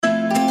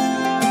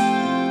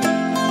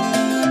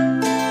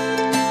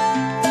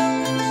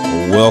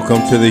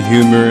Welcome to the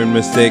Humor and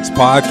Mistakes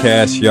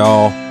podcast,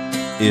 y'all.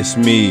 It's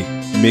me,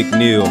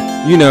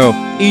 McNeil. You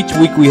know, each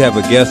week we have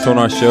a guest on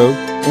our show,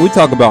 and we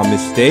talk about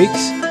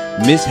mistakes,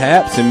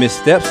 mishaps, and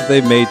missteps that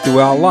they've made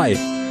throughout life,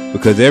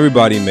 because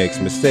everybody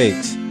makes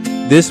mistakes.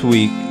 This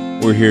week,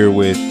 we're here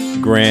with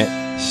Grant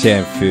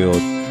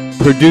Shanfield,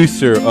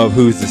 producer of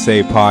Who's to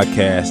Say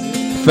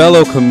podcast,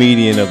 fellow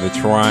comedian of the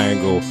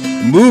Triangle,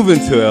 moving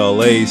to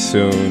LA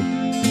soon,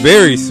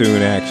 very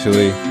soon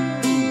actually.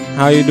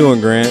 How you doing,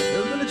 Grant?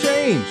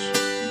 Change.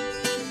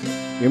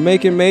 You're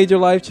making major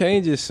life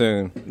changes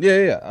soon.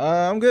 Yeah.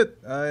 I'm good.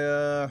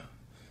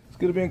 It's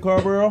good to be in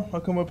Carborough. I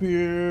come up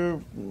here, I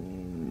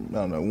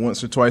don't know,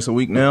 once or twice a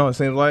week now, it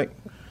seems like.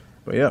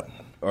 But yeah.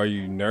 Are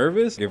you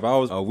nervous? If I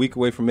was a week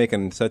away from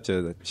making such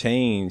a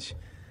change,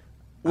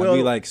 I'd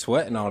be like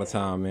sweating all the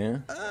time,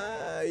 man.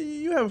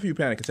 You have a few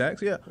panic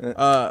attacks, yeah.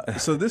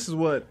 So this is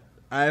what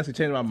I actually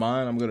changed my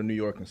mind. I'm going to New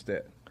York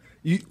instead.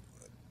 You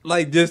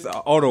you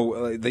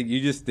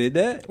just did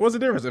that? What's the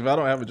difference? If I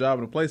don't have a job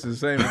in a place, it's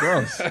the same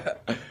regardless.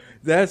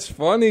 That's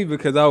funny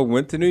because I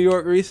went to New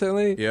York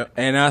recently,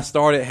 and I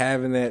started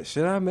having that,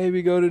 should I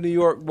maybe go to New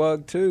York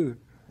bug too?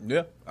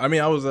 Yeah. I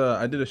mean,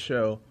 I did a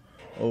show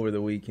over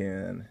the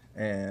weekend,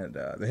 and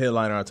the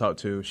headliner I talked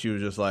to, she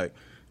was just like,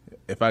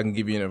 if I can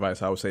give you an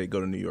advice, I would say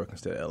go to New York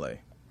instead of L.A.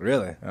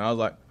 Really? And I was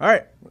like, all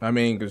right. I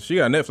mean, because she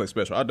got a Netflix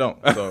special. I don't.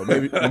 So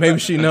maybe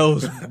she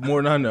knows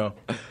more than I know.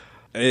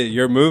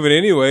 You're moving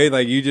anyway.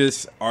 Like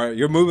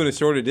you're moving a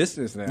shorter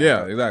distance now.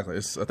 Yeah, exactly.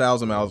 It's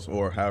 1,000 miles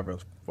or however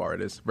far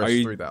it is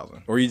versus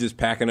 3,000. Or are you just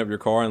packing up your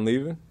car and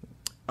leaving?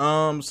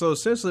 So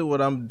essentially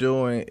what I'm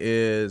doing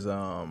is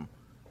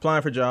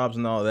applying for jobs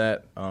and all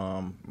that,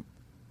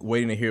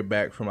 waiting to hear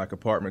back from like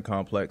apartment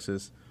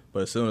complexes.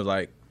 But as soon as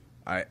like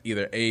I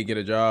either A, get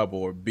a job,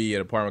 or B,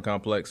 an apartment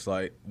complex,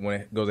 like when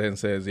it goes ahead and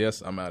says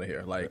yes, I'm out of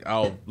here. Like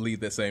I'll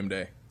leave that same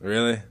day.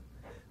 Really?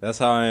 That's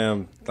how I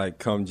am, like,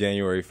 come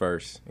January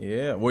 1st.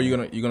 Yeah. Where you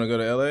gonna go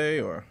to L.A.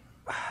 or?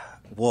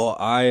 Well,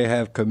 I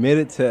have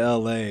committed to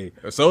L.A.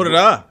 So did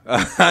I.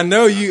 I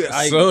know you.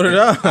 So did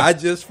I. I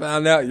just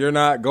found out you're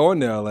not going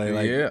to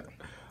L.A. Yeah.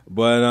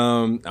 But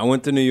I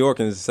went to New York,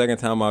 and it's the second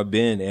time I've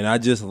been, and I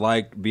just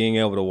like being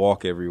able to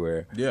walk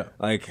everywhere. Yeah.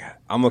 Like,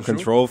 I'm a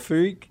control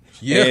freak.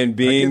 Yeah. And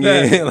being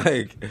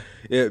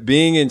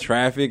in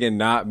traffic and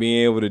not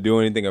being able to do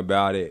anything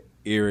about it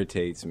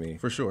irritates me.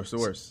 For sure, it's the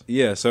worst.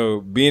 Yeah, so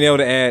being able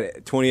to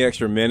add 20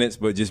 extra minutes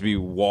but just be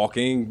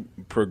walking,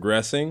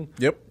 progressing,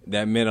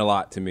 that meant a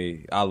lot to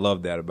me. I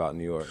love that about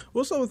New York.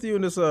 What's up with you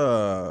and this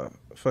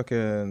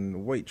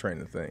fucking weight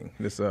training thing?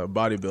 This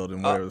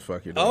bodybuilding, whatever the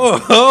fuck you're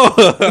doing.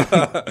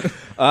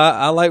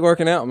 I like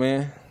working out,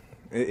 man.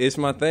 It's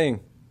my thing.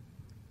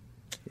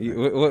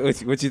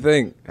 What you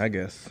think? I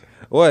guess.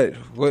 What?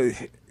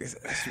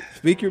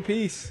 Speak your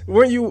piece.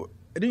 Didn't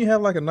you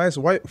have like a nice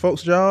white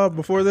folks job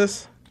before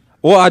this?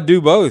 Well, I do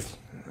both.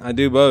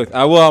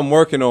 I'm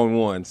working on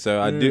one,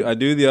 so I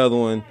do the other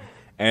one,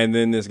 and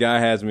then this guy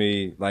has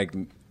me like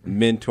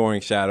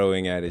mentoring,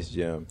 shadowing at his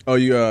gym. Oh,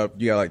 you got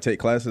like take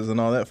classes and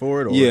all that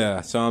for it? Or?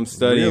 Yeah, so I'm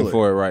studying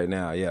for it right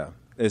now. Yeah,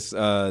 it's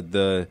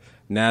the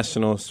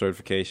national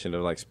certification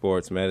of like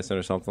sports medicine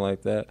or something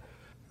like that.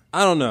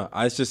 I don't know.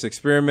 It's just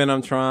experiment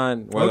I'm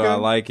trying, whether I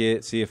like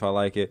it, see if I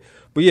like it.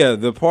 But yeah,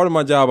 the part of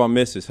my job I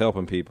miss is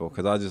helping people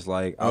because I just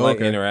like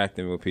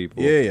interacting with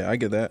people. Yeah, I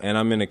get that. And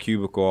I'm in a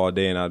cubicle all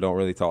day and I don't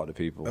really talk to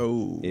people.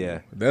 Oh,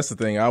 yeah. That's the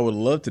thing I would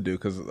love to do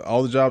because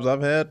all the jobs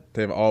I've had,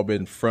 they've all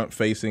been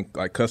front-facing,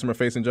 like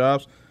customer-facing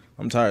jobs.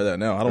 I'm tired of that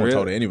now. I don't want to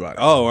talk to anybody.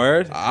 Oh,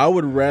 word? I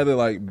would rather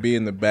like be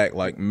in the back,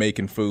 like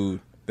making food,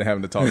 than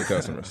having to talk to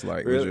customers.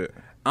 Like legit.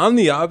 I'm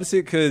the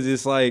opposite because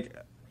it's like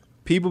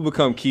people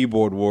become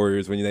keyboard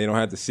warriors when they don't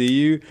have to see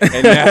you,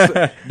 and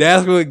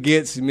that's what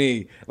gets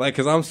me. Like,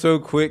 because I'm so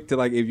quick to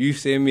like, if you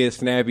send me a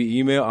snappy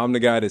email, I'm the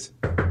guy that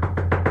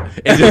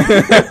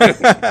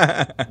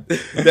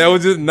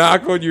would just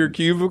knock on your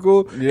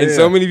cubicle, and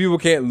so many people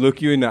can't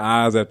look you in the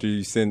eyes after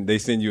they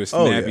send you a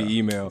snappy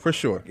email. For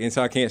sure. And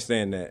so I can't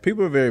stand that.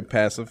 People are very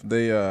passive.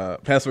 They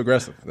passive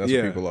aggressive. That's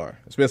what people are,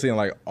 especially in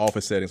like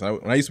office settings.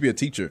 When I used to be a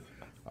teacher.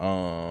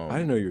 I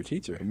didn't know you were a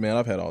teacher. Man,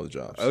 I've had all the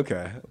jobs.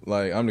 Okay.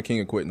 Like, I'm the king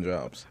of quitting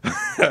jobs.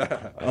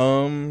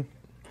 When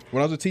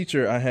I was a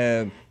teacher, I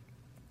had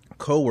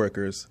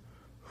coworkers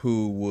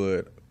who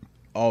would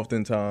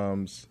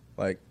oftentimes,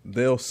 like,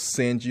 they'll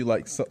send you,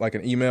 like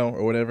an email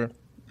or whatever,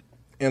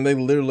 and they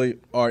literally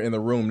are in the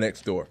room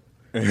next door.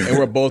 And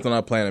we're both on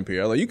our planning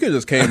period. I was like, you could have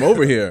just came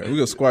over here. We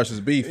could squash this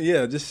beef.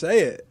 Yeah, just say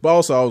it. But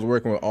also, I was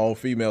working with all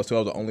females, so I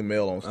was the only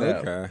male on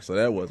staff. Okay. So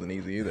that wasn't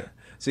easy either.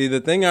 See,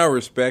 the thing I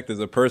respect is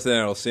a person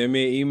that'll send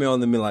me an email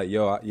and then be like,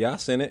 yo, I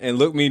sent it, and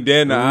look me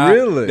dead in the eye.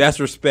 Really? That's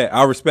respect.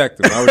 I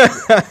respect them.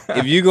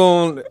 If you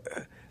going,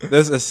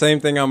 that's the same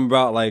thing I'm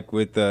about, like,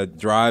 with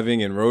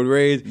driving and road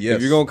rage. Yes.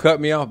 If you're going to cut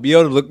me off, be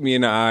able to look me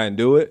in the eye and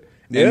do it,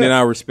 and then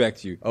I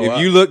respect you.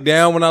 If you look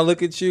down when I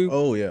look at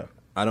you,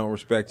 I don't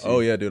respect you.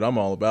 Oh, yeah, dude, I'm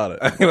all about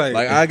it. like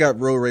I got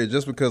road rage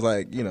just because,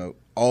 like, you know,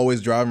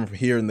 always driving from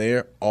here and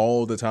there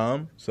all the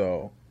time.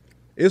 So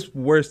it's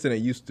worse than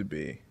it used to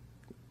be.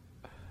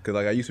 because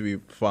like I used to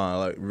be fine,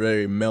 like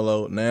very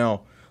mellow.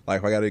 Now, like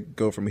if I got to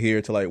go from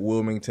here to like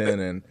Wilmington,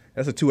 and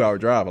that's a 2-hour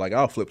drive. Like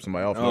I'll flip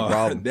somebody off, no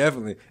problem.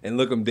 Definitely, and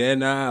look them dead in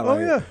the eye. Oh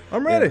yeah,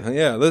 I'm ready.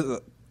 Yeah,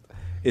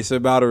 it's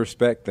about a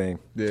respect thing.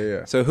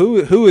 Yeah. So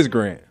who is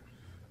Grant?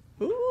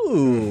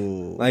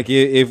 Ooh. Like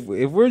if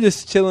we're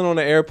just chilling on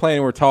the airplane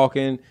and we're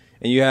talking,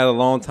 and you had a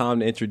long time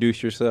to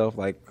introduce yourself,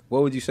 like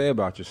what would you say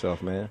about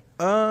yourself, man?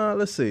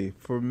 Let's see.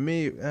 For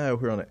me,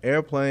 we're on an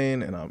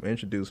airplane and I'm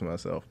introducing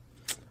myself.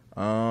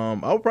 I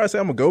would probably say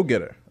I'm a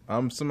go-getter.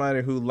 I'm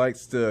somebody who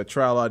likes to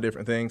try a lot of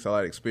different things. I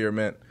like to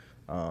experiment.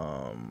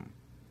 Of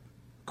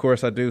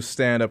course, I do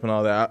stand-up and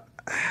all that.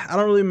 I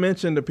don't really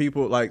mention to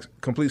people, like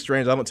complete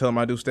strangers. I don't tell them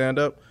I do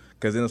stand-up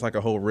because then it's like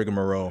a whole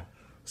rigmarole.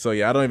 So,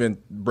 yeah, I don't even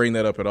bring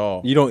that up at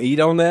all. You don't eat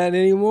on that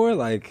anymore?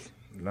 Like,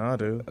 nah,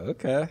 dude.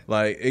 Okay.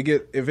 Like,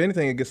 if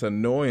anything, it gets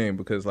annoying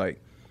because, like,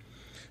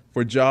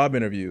 for job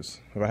interviews,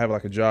 if I have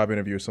like a job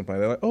interview or something,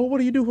 they're like, "Oh, what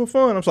do you do for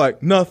fun?" I'm just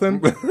like, "Nothing."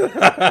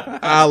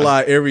 I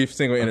lie every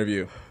single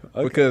interview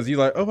because you're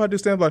like, "Oh, I do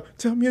stand up." Like,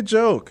 tell me a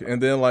joke,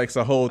 and then like it's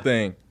a whole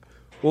thing.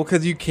 Well,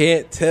 because you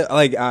can't tell.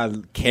 Like, I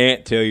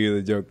can't tell you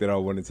the joke that I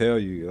want to tell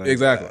you. Like,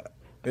 Exactly.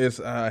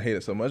 I hate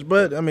it so much,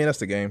 but I mean that's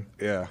the game.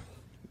 Yeah.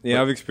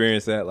 I've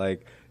experienced that.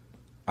 Like,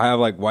 I have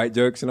like white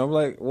jokes, and I'm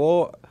like,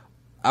 well,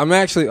 I'm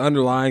actually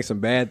underlying some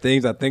bad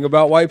things I think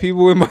about white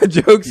people in my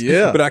jokes.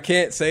 Yeah. But I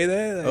can't say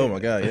that. Oh my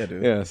god, yeah,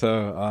 dude. Yeah.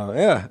 So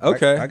yeah.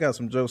 Okay. I got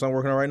some jokes I'm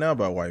working on right now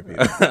about white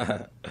people.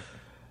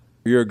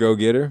 You're a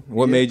go-getter.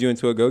 What Yeah. made you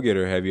into a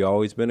go-getter? Have you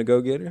always been a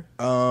go-getter?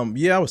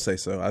 Yeah, I would say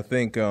so. I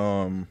think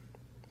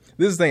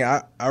this is the thing.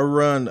 I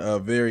run a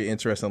very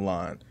interesting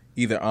line.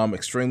 Either I'm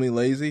extremely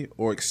lazy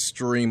or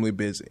extremely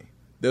busy.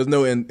 There's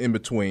no in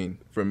between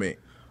for me.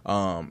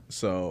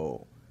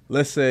 So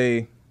let's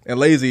say, and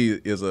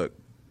lazy is a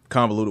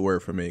convoluted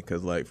word for me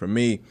because, like, for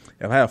me,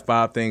 if I have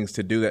 5 things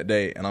to do that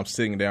day and I'm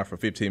sitting down for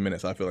 15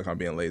 minutes, I feel like I'm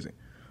being lazy.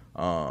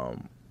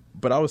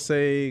 But I would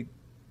say,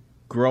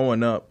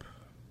 growing up,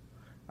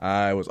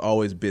 I was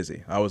always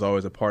busy. I was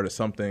always a part of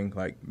something,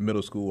 like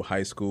middle school,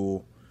 high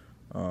school.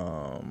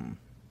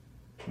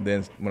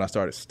 Then when I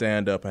started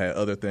stand-up, I had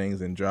other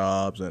things and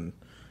jobs and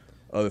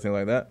other things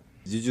like that.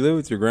 Did you live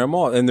with your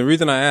grandma? And the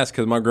reason I ask,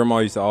 because my grandma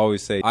used to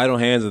always say, idle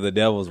hands are the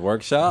devil's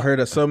workshop. I heard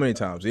that so many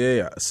times.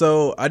 Yeah.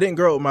 So I didn't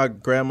grow up with my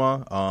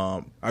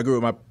grandma. I grew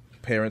up with my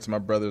parents, my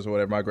brothers, or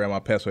whatever. My grandma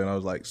passed away when I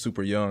was like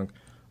super young.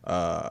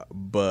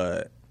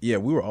 But yeah,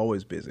 we were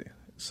always busy.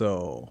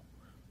 So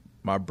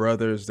my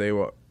brothers, they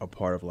were a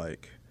part of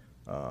like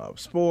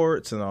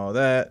sports and all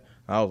that.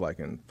 I was like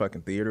in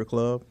fucking theater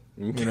club,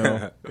 you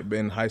know,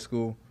 in high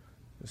school.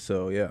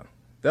 So yeah,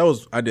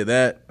 I did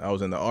that. I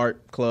was in the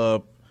art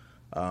club.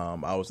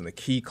 I was in the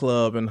Key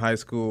Club in high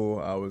school.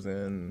 I was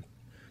in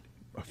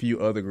a few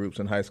other groups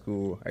in high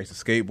school. I used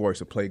to skateboard, I used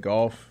to play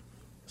golf.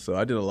 So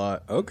I did a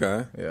lot.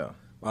 Okay. Yeah.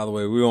 By the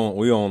way, we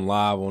on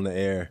live on the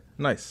air.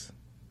 Nice.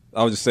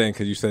 I was just saying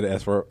because you said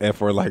the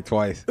F word like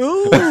twice.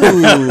 Ooh.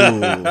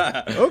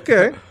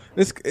 Okay.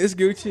 It's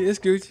Gucci. It's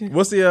Gucci.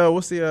 What's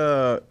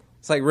the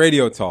It's like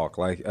radio talk.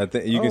 Like I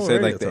think you can say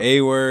like the talk.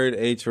 A word,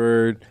 H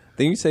word.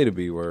 Then you say the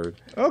B word.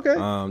 Okay.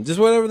 Just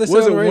whatever they say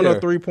What's on it? the radio.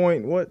 103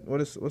 point.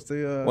 What's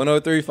the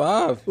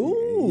 103.5.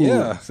 Ooh.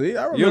 Yeah. See,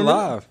 I remember. You're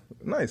live.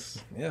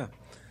 Nice. Yeah.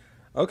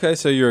 Okay,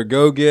 so you're a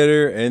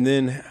go-getter, and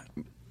then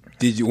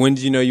when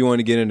did you know you wanted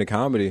to get into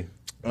comedy?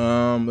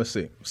 Let's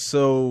see.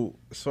 So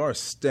as far as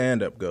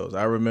stand-up goes,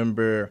 I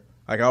remember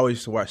like I always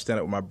used to watch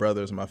stand-up with my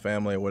brothers and my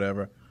family or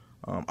whatever.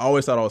 I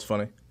always thought I was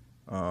funny.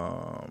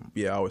 I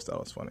always thought I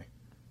was funny.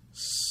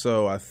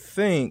 So I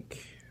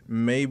think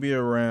maybe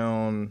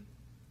around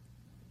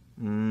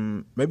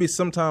maybe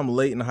sometime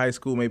late in high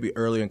school, maybe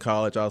early in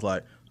college, I was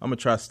like, I'm going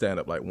to try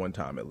stand-up like one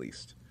time at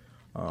least.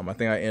 I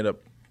think I ended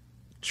up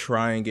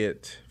trying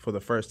it for the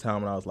first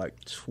time when I was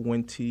like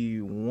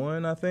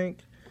 21, I think.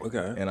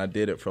 Okay. And I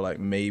did it for like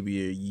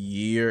maybe a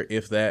year,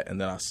 if that,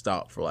 and then I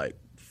stopped for like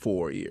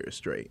 4 years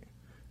straight.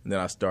 And then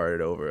I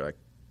started over like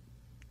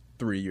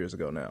 3 years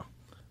ago now.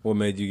 What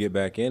made you get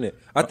back in it?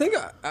 I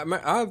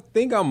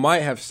think I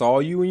might have saw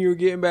you when you were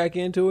getting back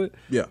into it.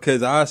 Yeah.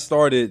 Because I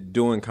started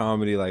doing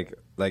comedy like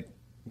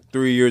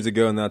 3 years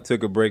ago, and I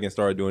took a break and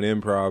started doing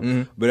improv.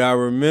 Mm-hmm. But I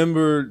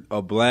remembered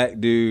a black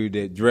dude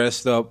that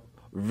dressed up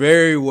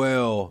very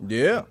well.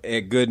 Yeah.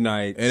 At Good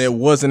Nights. And it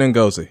wasn't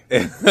Ngozi.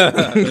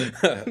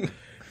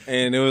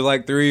 And it was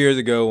like 3 years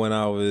ago when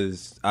I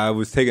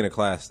was taking a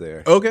class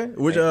there. Okay.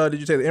 Which did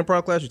you take the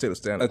improv class or you take the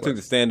stand-up class? I took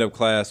the stand-up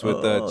class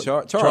with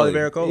Charlie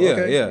Varicole? Yeah,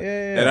 Okay.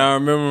 yeah. And I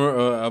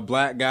remember a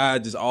black guy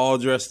just all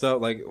dressed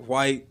up like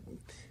white.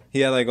 He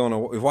had like on a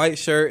white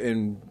shirt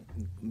and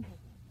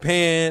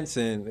pants,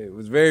 and it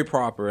was very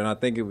proper, and I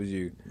think it was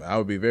you. I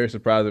would be very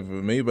surprised if it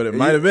was me, but it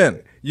might have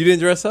been. You didn't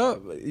dress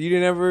up? You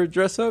didn't ever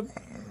dress up?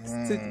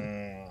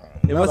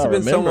 It must have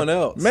been someone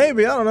else.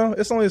 Maybe, I don't know.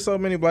 It's only so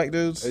many black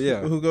dudes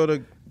who go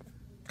to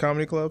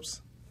comedy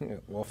clubs. Yeah,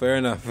 well, fair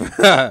enough.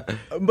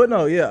 But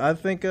no, yeah, I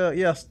think,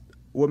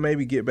 what made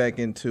me get back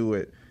into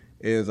it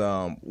is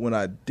when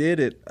I did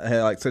it, I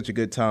had like such a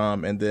good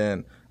time, and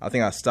then I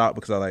think I stopped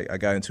because I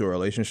got into a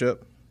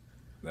relationship.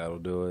 That'll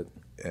do it.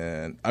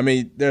 And I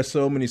mean, there's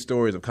so many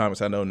stories of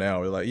comics I know now.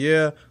 We're like,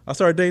 yeah, I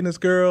started dating this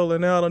girl,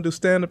 and now I don't do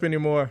stand up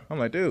anymore. I'm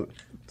like, dude,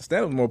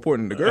 stand up's more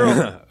important than the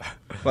girl.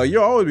 Like,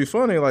 you'll always be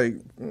funny. Like,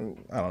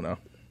 I don't know.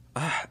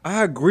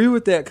 I agree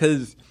with that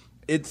because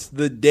it's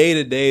the day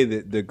to day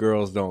that the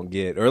girls don't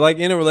get, or like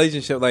in a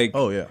relationship, like,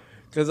 Oh yeah,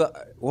 because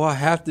I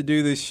have to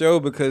do this show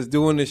because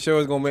doing this show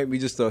is gonna make me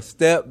just a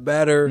step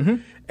better,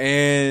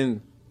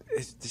 and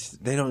it's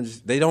just, they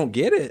don't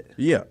get it.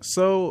 yeah.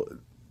 So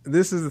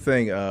this is the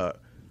thing.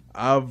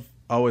 I've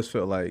always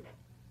felt like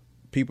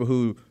people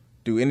who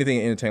do anything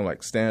in entertainment,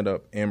 like stand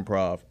up,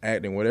 improv,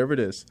 acting, whatever it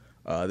is,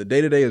 the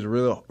day to day is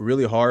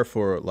really hard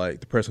for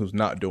like the person who's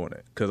not doing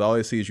it because all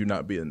they see is you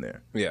not being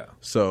there. Yeah.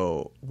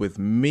 So with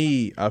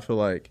me, I feel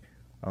like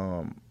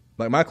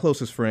my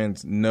closest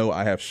friends know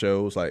I have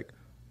shows like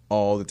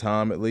all the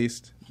time. At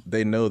least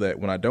they know that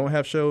when I don't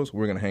have shows,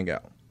 we're gonna hang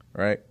out,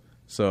 right?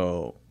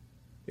 So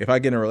if I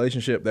get in a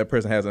relationship, that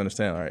person has to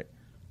understand. All right,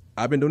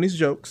 I've been doing these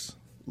jokes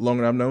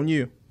longer than I've known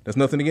you. There's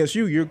nothing against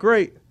you. You're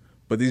great,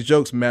 but these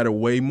jokes matter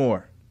way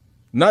more.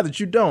 Not that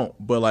you don't,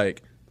 but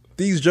like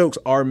these jokes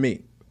are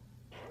me.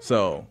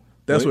 So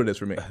that's what it is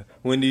for me.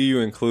 When do you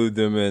include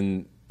them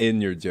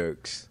in your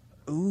jokes?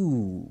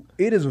 Ooh,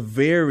 it is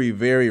very,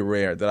 very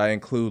rare that I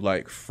include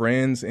like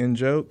friends in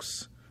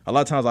jokes. A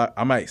lot of times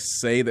I might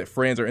say that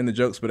friends are in the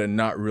jokes, but they're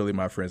not really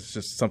my friends. It's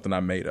just something I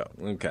made up.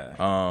 Okay.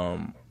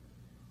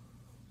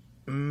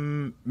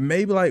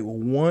 Maybe like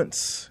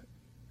once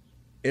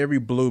every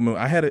blue moon.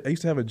 I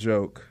used to have a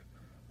joke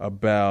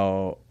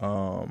about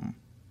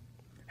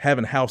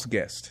having house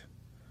guests.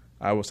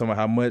 I was talking about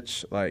how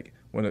much like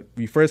when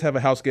you first have a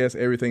house guest,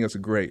 everything is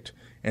great,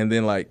 and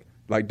then like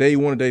day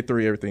 1 to day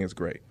 3, everything is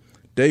great.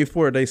 Day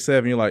 4 to day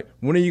 7, you're like,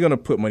 when are you gonna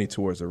put money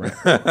towards the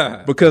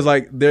rent? Because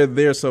like they're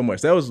there so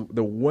much. That was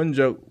the one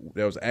joke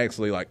that was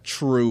actually like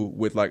true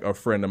with like a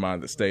friend of mine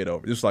that stayed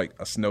over. Just like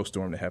a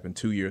snowstorm that happened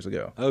 2 years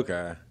ago.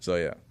 Okay. So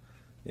yeah.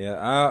 Yeah,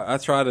 I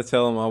try to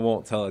tell them I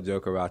won't tell a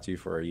joke about you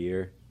for a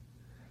year.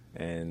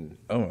 And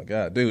oh my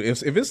God, dude,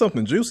 if it's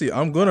something juicy,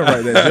 I'm gonna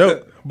write that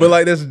joke. But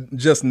like that's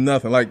just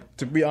nothing. Like,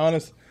 to be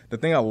honest, the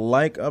thing I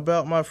like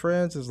about my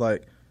friends is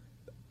like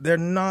they're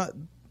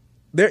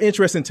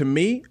interesting to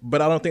me,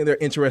 but I don't think they're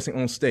interesting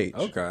on stage.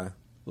 okay.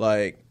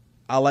 Like,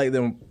 I like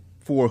them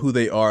for who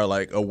they are,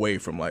 like away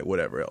from like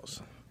whatever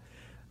else.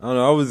 I don't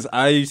know.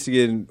 I used to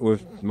get in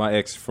with my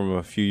ex from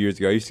a few years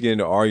ago. I used to get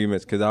into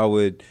arguments because I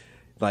would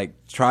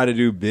like try to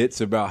do bits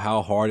about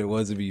how hard it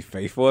was to be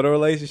faithful in a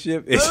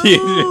relationship. And she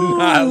did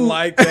not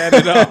like that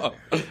at all.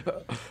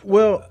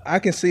 Well, I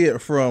can see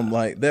it from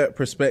like that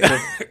perspective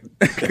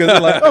because they're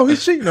like, oh,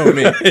 he's cheating on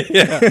me.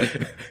 Yeah.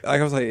 Like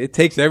I was like, it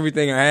takes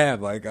everything I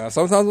have. Like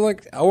sometimes I'm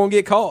like, I won't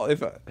get caught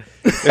if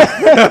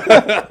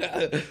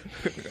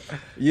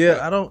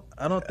Yeah, I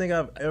don't think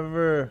I've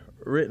ever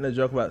written a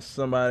joke about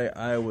somebody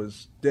I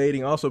was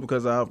dating. Also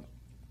because I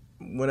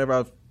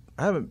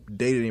haven't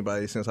dated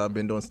anybody since I've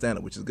been doing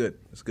stand-up, which is good.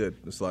 It's good.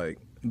 It's like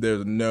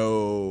there's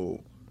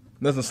nothing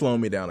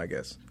slowing me down, I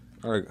guess.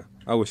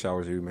 I wish I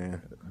was you,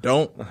 man.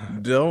 Don't.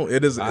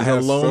 It's a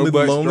lonely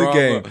drama.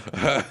 game.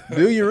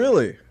 Do you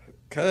really?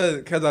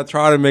 Cause I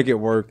try to make it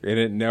work and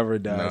it never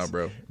does. Nah,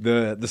 bro.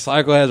 The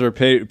cycle has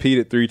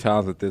repeated 3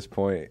 times at this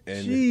point.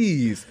 And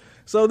Jeez.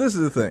 So this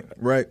is the thing,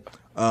 right?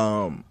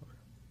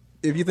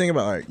 If you think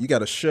about, all right, you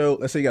got a show.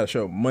 Let's say you got a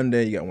show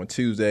Monday, you got one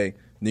Tuesday,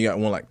 and you got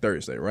one like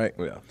Thursday, right?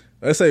 Yeah.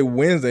 Let's say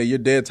Wednesday, you're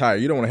dead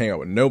tired. You don't want to hang out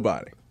with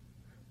nobody,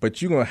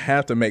 but you're gonna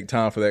have to make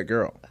time for that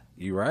girl.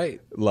 You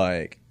right.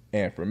 Like,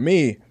 and for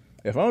me,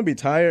 if I'm gonna be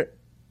tired,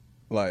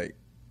 like,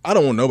 I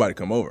don't want nobody to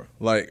come over.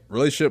 Like,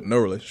 relationship, no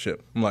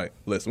relationship. I'm like,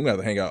 listen, we're gonna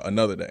have to hang out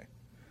another day.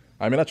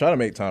 I mean, I try to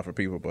make time for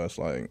people, but it's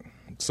like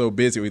so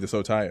busy or either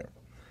so tired.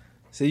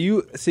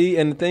 See,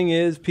 and the thing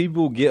is,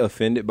 people get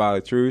offended by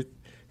the truth.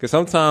 Because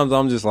sometimes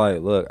I'm just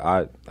like, look,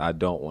 I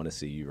don't want to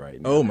see you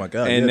right now. Oh my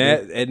God! And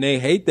yeah, and they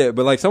hate that.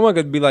 But like someone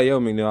could be like, yo,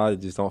 I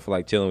just don't feel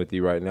like chilling with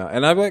you right now.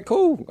 And I'd be like,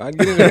 cool, I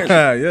get it.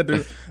 Yeah,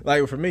 dude.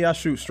 Like for me, I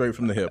shoot straight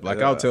from the hip. Like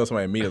I'll tell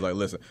somebody immediately, like,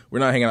 listen, we're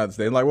not hanging out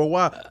today. Like, well,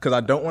 why? Because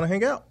I don't want to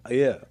hang out.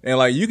 Yeah. And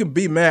like you can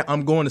be mad,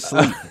 I'm going to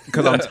sleep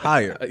because I'm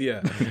tired.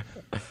 Yeah.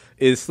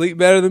 Is sleep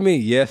better than me?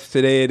 Yes,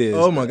 today it is.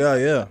 Oh my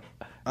God, yeah.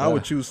 I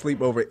would choose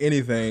sleep over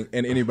anything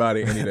and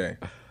anybody any day.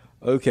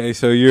 Okay,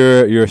 so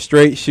you're a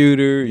straight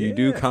shooter. You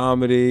do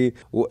comedy,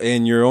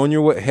 and you're on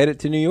your way headed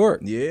to New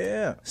York.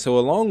 Yeah. So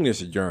along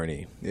this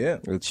journey,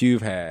 that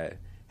you've had,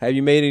 have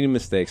you made any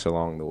mistakes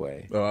along the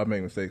way? Oh, I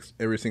make mistakes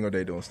every single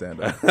day doing stand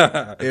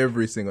up.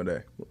 Every single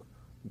day.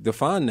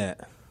 Define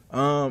that.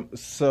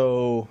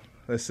 So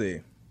let's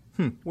see.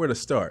 Where to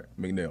start,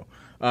 McNeil?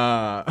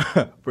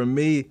 For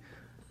me,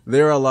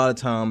 there are a lot of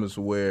times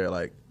where,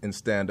 like in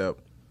stand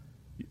up,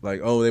 like,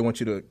 oh, they want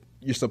you to.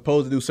 You're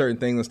supposed to do certain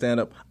things in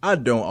stand-up. I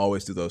don't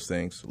always do those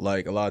things.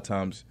 Like, a lot of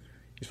times,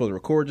 you're supposed to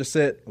record your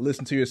set,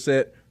 listen to your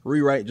set,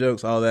 rewrite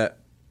jokes, all that.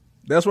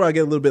 That's where I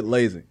get a little bit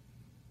lazy.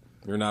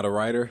 You're not a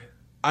writer?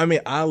 I mean,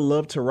 I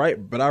love to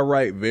write, but I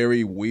write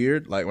very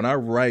weird. Like, when I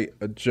write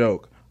a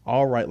joke,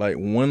 I'll write like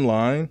one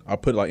line. I'll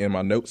put it like in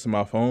my notes in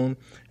my phone,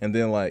 and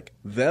then like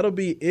that'll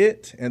be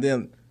it. And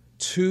then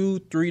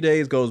 2-3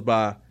 days goes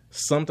by,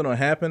 something will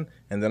happen,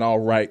 and then I'll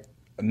write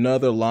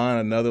another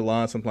line,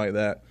 something like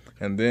that.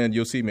 And then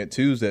you'll see me on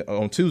Tuesday at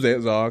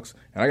Zogs,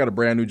 and I got a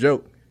brand new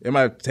joke. It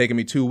might have taken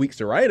me 2 weeks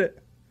to write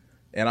it,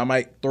 and I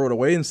might throw it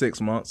away in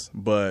 6 months,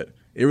 but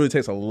it really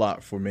takes a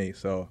lot for me.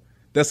 So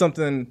that's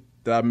something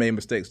that I've made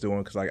mistakes doing,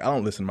 because like I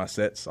don't listen to my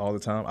sets all the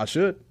time. I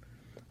should.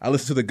 I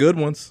listen to the good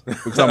ones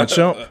because I'm a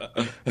chump.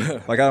 Like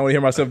I don't want to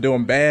hear myself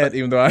doing bad,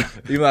 even though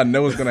I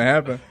know it's gonna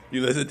happen.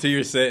 You listen to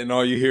your set and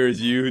all you hear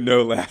is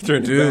no laughter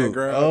in the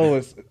background.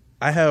 Oh,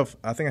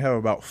 I think I have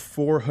about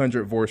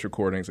 400 voice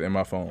recordings in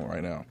my phone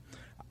right now.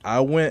 I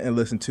went and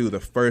listened to the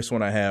first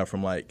one I have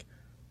from like,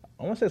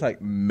 I want to say it's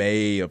like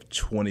May of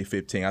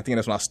 2015. I think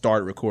that's when I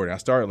started recording. I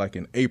started like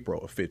in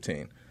April of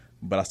 15,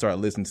 but I started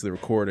listening to the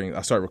recording.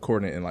 I started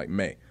recording it in like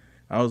May.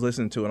 I was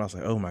listening to it and I was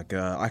like, oh my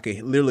God, I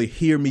could literally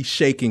hear me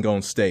shaking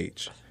on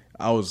stage.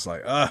 I was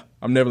like,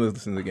 I'm never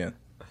listening again.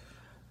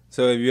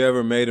 So have you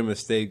ever made a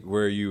mistake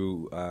where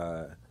you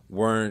that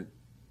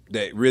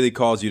really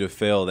caused you to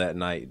fail that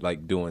night,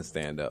 like doing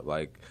stand-up?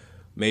 Like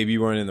maybe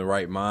you weren't in the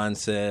right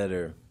mindset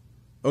or...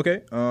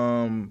 Okay.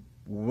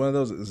 One of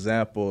those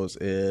examples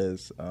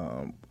is,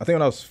 I think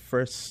when I was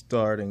first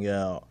starting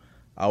out,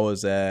 I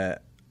was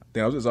at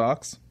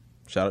Zox.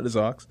 Shout out to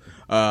Zox.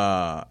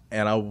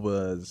 And I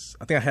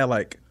think I had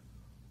like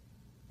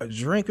a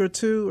drink or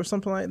two or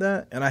something like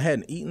that, and I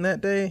hadn't eaten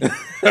that day.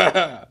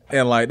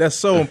 And like, that's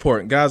so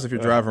important. Guys, if you're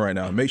driving right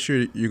now, make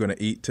sure you're going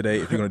to eat today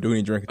if you're going to do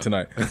any drinking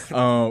tonight.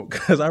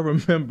 Because I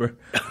remember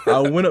I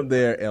went up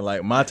there and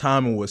like my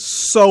timing was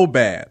so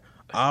bad.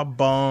 I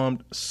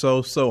bombed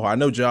so hard. I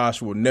know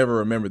Josh will never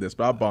remember this,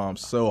 but I bombed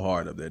so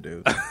hard up there,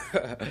 dude.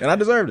 And I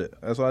deserved it.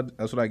 That's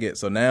what I get.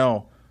 So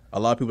now a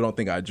lot of people don't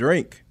think I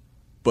drink,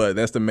 but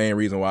that's the main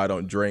reason why I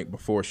don't drink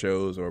before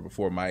shows or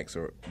before mics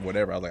or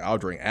whatever. I was like, I'll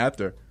drink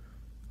after,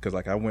 because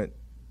like I went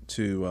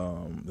to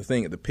the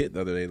thing at the pit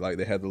the other day. Like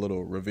they had the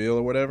little reveal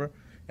or whatever,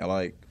 and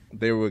like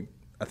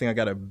I think I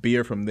got a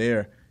beer from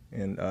there.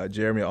 And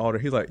Jeremy Alder,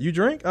 he's like, "You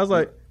drink?" I was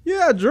like,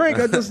 "Yeah, I drink.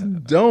 I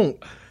just don't."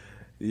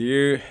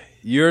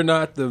 You're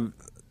not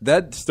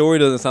that story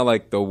doesn't sound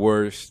like the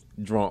worst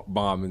drunk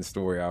bombing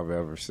story I've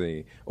ever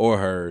seen or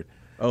heard.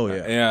 Oh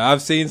yeah, yeah.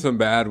 I've seen some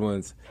bad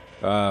ones.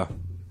 My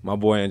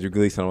boy Andrew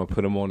Gleason, I'm gonna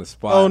put him on the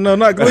spot. Oh no,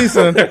 not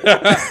Gleason.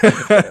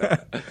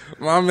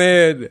 My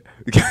man,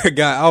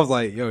 I was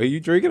like, "Yo, are you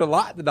drinking a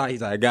lot tonight?"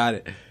 He's like, "I got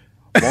it."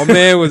 My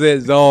man was at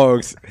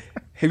Zogs.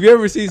 Have you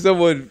ever seen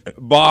someone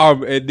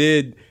bomb and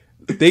then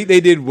think they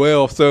did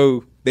well,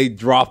 so they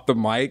dropped the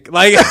mic?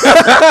 Like,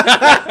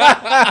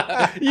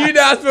 you're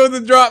not supposed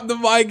to drop the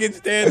mic and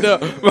stand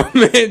up. My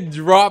man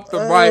dropped the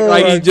mic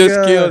like he just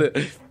killed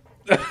it.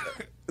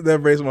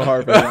 That breaks my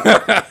heart.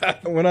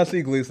 When I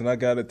see Gleason, I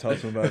gotta talk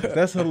to him about it.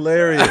 That's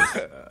hilarious.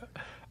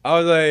 I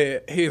was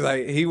like, he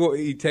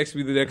texted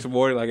me the next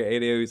morning like at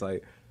 8 a.m. He's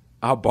like,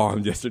 "I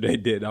bombed yesterday,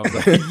 did?" I was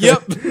like,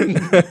 "Yep."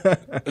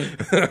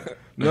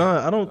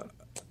 No,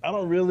 I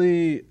don't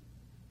really.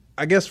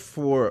 I guess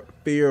for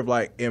fear of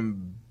like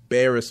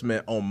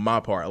embarrassment on my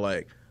part,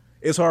 like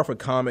it's hard for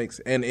comics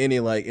and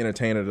any like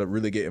entertainer to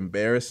really get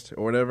embarrassed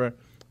or whatever.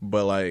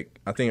 But like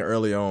I think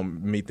early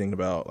on, me thinking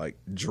about like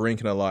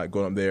drinking a lot,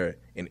 going up there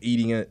and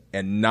eating it,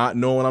 and not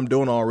knowing what I'm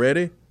doing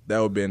already, that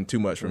would have been too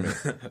much for me.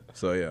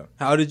 So yeah.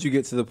 How did you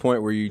get to the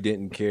point where you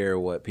didn't care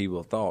what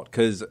people thought?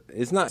 Because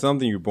it's not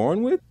something you're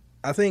born with.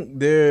 I think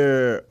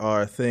there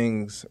are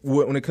things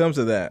when it comes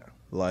to that,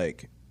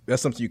 like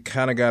that's something you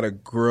kind of got to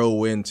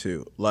grow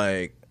into.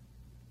 Like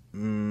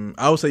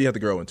I would say you have to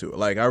grow into it.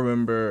 Like I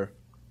remember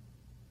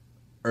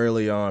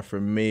early on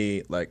for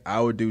me, like I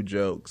would do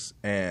jokes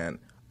and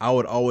I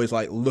would always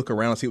like look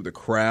around and see what the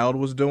crowd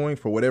was doing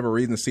for whatever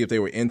reason, see if they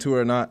were into it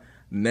or not.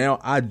 Now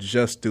I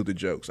just do the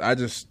jokes. I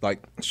just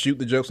like shoot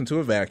the jokes into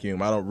a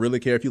vacuum. I don't really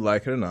care if you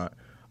like it or not.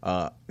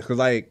 Because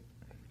like,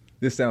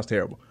 this sounds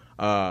terrible.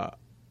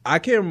 I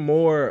care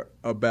more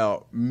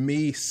about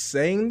me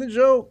saying the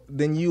joke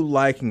than you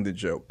liking the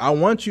joke. I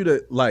want you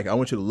to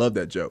love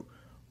that joke.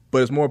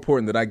 But it's more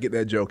important that I get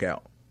that joke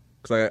out.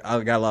 Because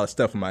I got a lot of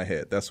stuff in my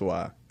head. That's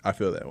why I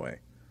feel that way.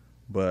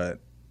 But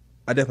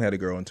I definitely had to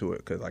grow into it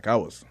because like I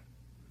was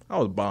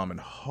bombing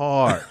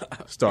hard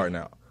starting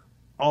out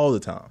all the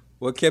time.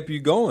 What kept you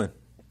going?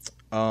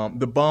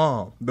 The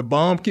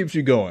bomb keeps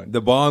you going.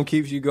 The bomb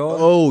keeps you going?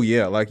 Oh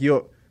yeah, like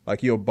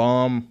your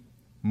bomb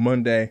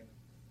Monday.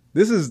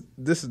 This is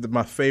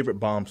my favorite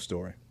bomb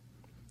story.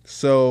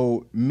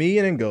 So me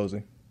and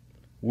Ngozi,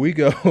 we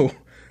go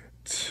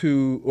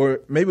to, or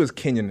maybe it was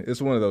Kenyon.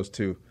 It's one of those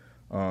two.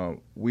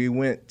 We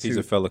went to. He's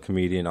a fellow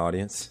comedian,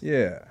 audience.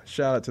 Yeah,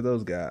 shout out to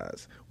those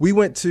guys. We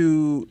did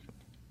 3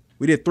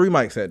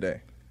 mics that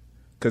day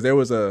because there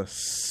was a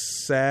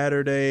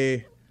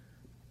Saturday.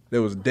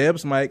 There was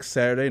Deb's mic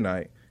Saturday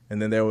night,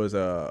 and then there was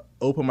a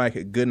open mic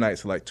at Good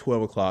Nights at like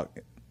 12 o'clock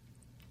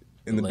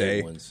in the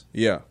day. Ones.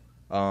 Yeah.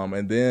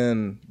 And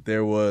then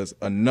there was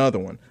another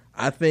one.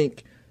 I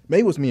think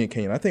maybe it was me and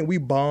Kenyon. I think we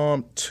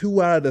bombed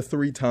 2 out of the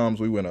 3 times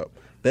we went up.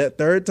 That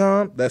third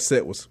time, that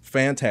set was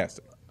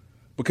fantastic.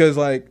 Because,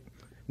 like,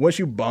 once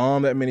you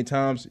bomb that many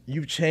times,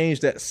 you've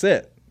changed that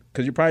set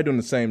because you're probably doing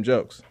the same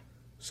jokes.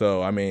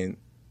 So, I mean,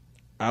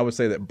 I would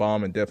say that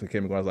bombing definitely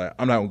came and I was like,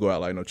 I'm not going to go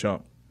out like no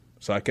chump.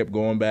 So I kept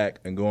going back.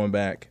 And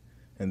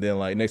then,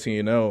 like, next thing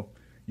you know,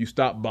 you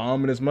stop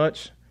bombing as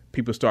much.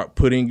 People start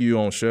putting you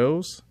on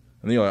shows.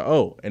 And then you're like,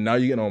 oh, and now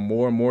you're getting on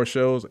more and more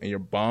shows and you're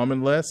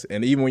bombing less.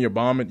 And even when you're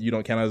bombing, you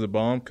don't count as a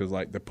bomb because,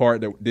 like, the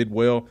part that did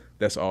well,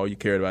 that's all you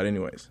cared about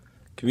anyways.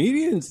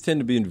 Comedians tend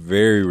to be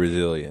very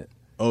resilient.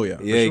 Oh, yeah.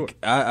 Yeah, Sure.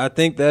 I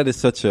think that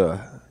is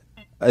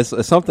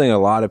it's something a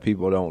lot of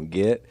people don't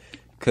get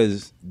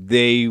because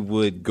they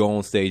would go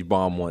on stage,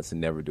 bomb once,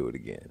 and never do it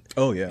again.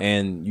 Oh, yeah.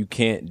 And you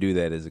can't do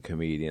that as a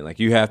comedian. Like,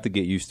 you have to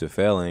get used to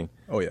failing.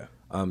 Oh, yeah.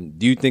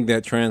 Do you think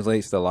that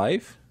translates to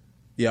life?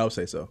 Yeah, I would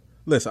say so.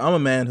 Listen, I'm a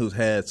man who's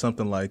had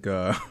something like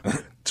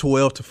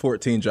 12 to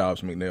 14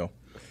 jobs, McNeil.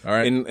 All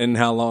right? In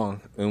how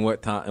long? In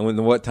what time?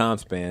 In what time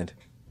span?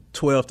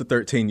 12 to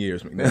 13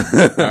 years,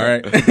 McNeil. All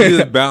right? You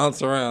just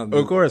bounce around.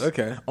 Of course.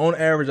 Okay. On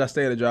average, I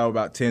stay at a job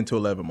about 10 to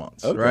 11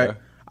 months, Okay. right?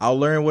 I'll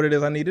learn what it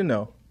is I need to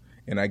know,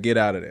 and I get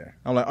out of there.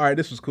 I'm like, all right,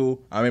 this was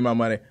cool. I made my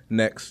money.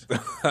 Next.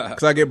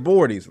 Because I get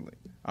bored easily.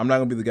 I'm not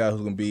going to be the guy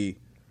who's going to be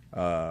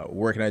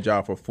working that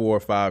job for 4 or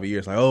 5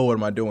 years. Like, oh, what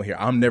am I doing here?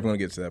 I'm never going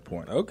to get to that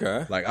point.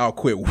 Okay. Like, I'll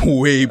quit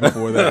way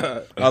before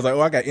that. I was like,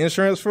 oh, I got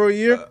insurance for a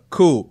year?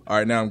 Cool. All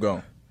right, now I'm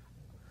gone.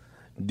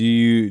 Do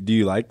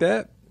you like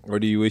that? Or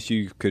do you wish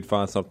you could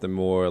find something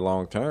more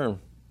long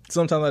term?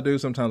 Sometimes I do,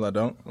 sometimes I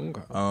don't.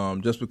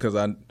 Okay. Just because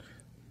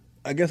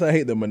I guess I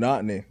hate the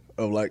monotony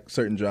of like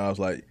certain jobs.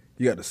 Like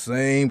you got the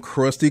same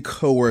crusty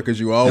coworkers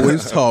you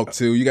always talk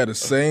to. You got the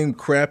same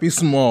crappy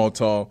small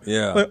talk.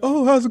 Yeah. Like,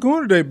 oh, how's it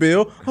going today,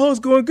 Bill? Oh, it's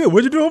going good.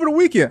 What'd you do over the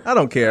weekend? I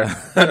don't care.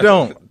 I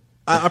don't.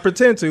 I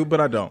pretend to,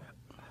 but I don't.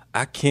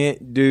 I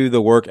can't do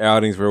the work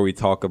outings where we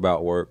talk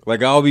about work.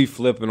 Like I'll be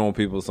flipping on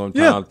people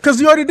sometimes. Yeah,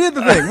 because you already did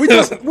the thing.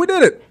 We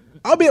did it.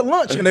 I'll be at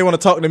lunch and they want to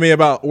talk to me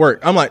about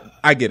work. I'm like,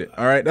 I get it.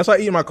 All right, that's why I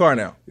eat in my car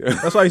now.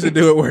 That's what I used to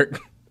do at work.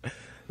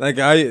 Like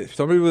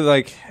some people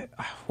like,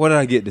 what did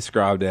I get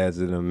described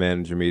as in a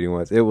manager meeting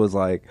once? It was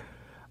like,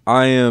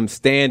 I am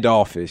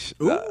standoffish.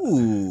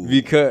 Ooh.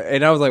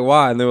 And I was like,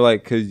 why? And they were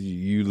like, because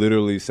you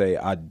literally say,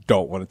 I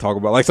don't want to talk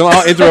about. Like, so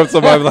I'll interrupt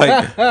somebody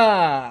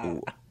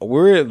like,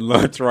 we're at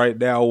lunch right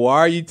now. Why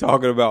are you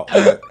talking about?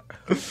 I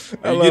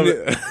love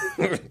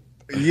it.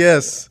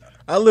 Yes,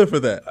 I live for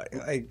that.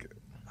 Like,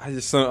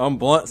 I'm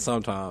blunt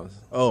sometimes.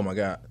 Oh my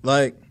God!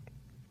 Like,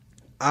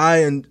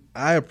 I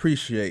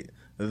appreciate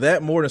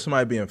that more than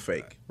somebody being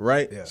fake,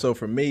 right? Yeah. So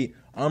for me,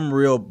 I'm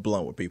real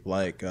blunt with people.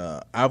 Like,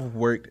 I've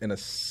worked in a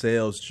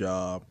sales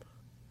job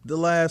the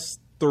last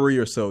 3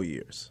 or so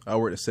years. I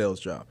worked a sales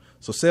job.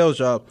 So sales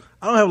job,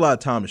 I don't have a lot of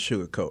time to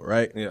sugarcoat,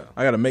 right? Yeah.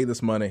 I got to make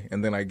this money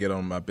and then I get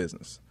on my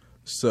business.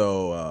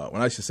 So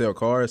when I used to sell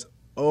cars,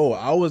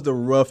 I was the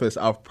roughest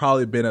I've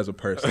probably been as a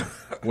person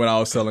when I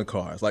was selling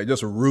cars. Like,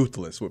 just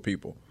ruthless with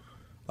people.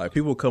 Like,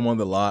 people come on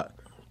the lot.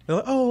 They're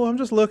like, oh, I'm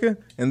just looking.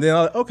 And then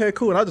I'm like, okay,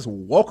 cool. And I just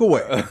walk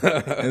away. And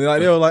then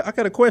they were like, I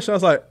got a question. I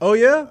was like, oh,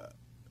 yeah?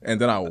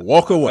 And then I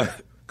walk away.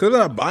 Because if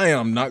I'm not buying,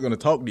 I'm not going to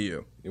talk to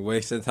you. You're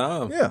wasting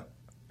time. Yeah.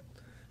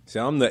 See,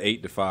 I'm the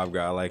 8 to 5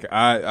 guy. Like,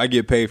 I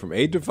get paid from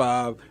 8 to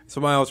 5.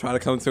 Somebody else try to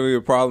come to me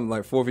with a problem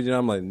like 4:59.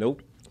 I'm like,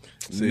 nope.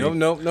 See,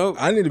 Nope.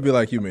 I need to be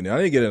like you, man. I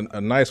need to get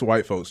a nice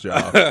white folks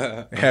job.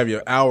 Have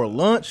your hour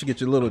lunch, get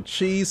your little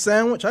cheese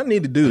sandwich. I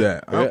need to do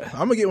that. I'm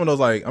going to get one of those,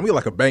 like, I'm going to get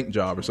like a bank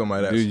job or something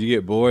like that. Dude, you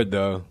get bored,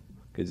 though.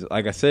 Because,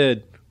 like I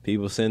said,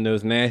 people send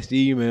those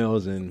nasty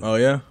emails. And Oh,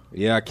 yeah?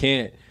 yeah, I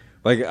can't.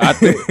 Like, I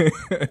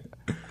think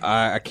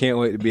I can't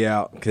wait to be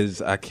out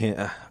because I'm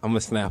going to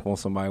snap on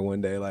somebody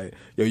one day. Like,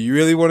 yo, you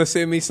really want to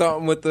send me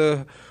something with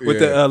the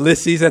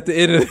ellipses at the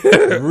end of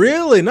it?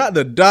 Really? Not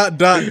the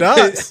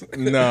dots?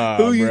 Nah,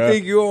 Who you bruh.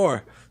 think you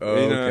are?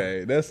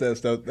 Okay, that's that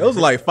stuff. Those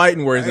are like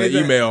fighting words in the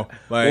email.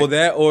 Like, Well,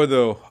 that or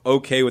the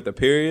okay with the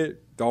period.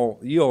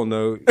 You don't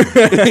know.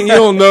 You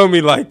don't know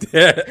me like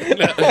that.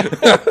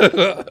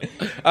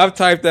 I've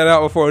typed that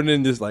out before and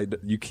then just like,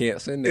 you can't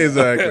send it.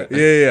 exactly.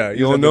 Yeah.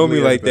 You don't know me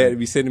like that to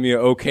be sending me an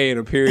okay and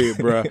a period,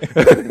 bro.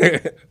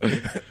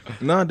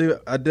 No, dude,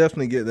 I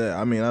definitely get that.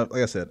 I mean,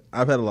 like I said,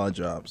 I've had a lot of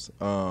jobs.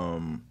 I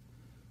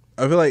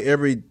feel like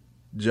every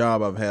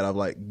job I've had, I've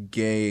like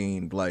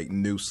gained like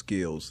new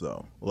skills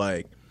though.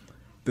 Like,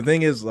 the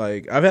thing is,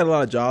 like, I've had a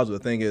lot of jobs, but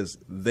the thing is,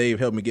 they've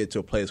helped me get to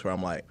a place where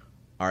I'm like,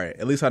 all right,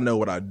 at least I know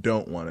what I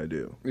don't want to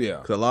do. Yeah.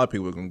 Because a lot of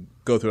people can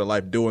go through their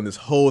life doing this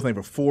whole thing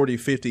for 40,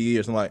 50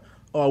 years and like,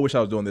 oh, I wish I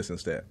was doing this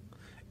instead.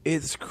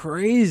 It's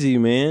crazy,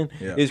 man.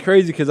 Yeah. It's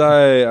crazy because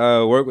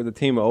I work with a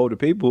team of older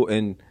people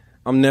and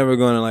I'm never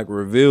going to like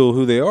reveal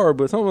who they are,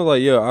 but someone's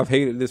like, yo, I've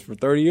hated this for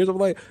 30 years. I'm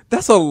like,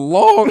 that's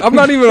I'm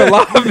not even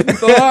alive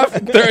for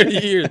 30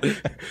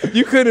 years.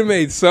 You could have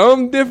made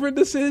some different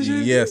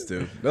decisions. Yes,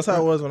 dude. That's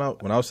how it was when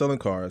I was selling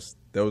cars.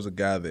 There was a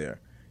guy there.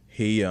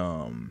 He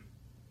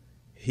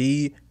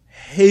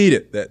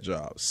hated that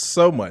job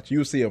so much. You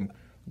would see him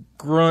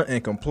grunt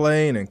and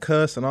complain and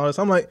cuss and all this.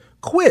 I'm like,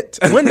 quit.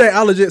 One day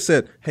I legit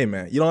said, hey,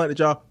 man, you don't like the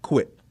job?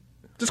 Quit.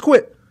 Just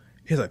quit.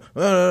 He's like,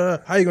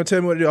 how you going to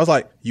tell me what to do? I was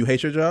like, you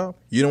hate your job?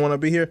 You don't want to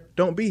be here?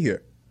 Don't be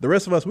here. The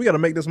rest of us, we got to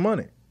make this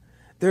money.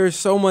 There's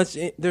so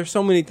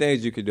many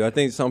things you could do. I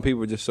think some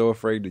people are just so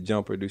afraid to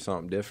jump or do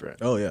something different.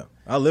 Oh, yeah.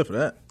 I live for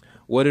that.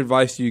 What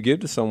advice do you give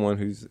to someone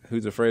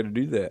who's afraid to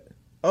do that?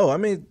 Oh, I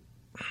mean,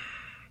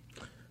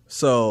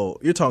 so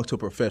you're talking to a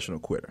professional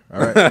quitter, all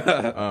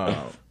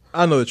right?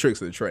 I know the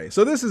tricks of the trade.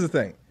 So this is the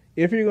thing.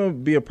 If you're going to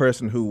be a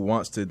person who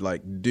wants to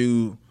like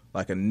do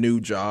like a new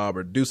job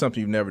or do something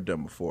you've never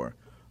done before,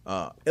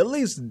 at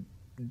least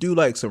do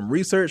like some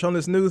research on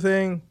this new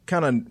thing,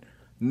 kind of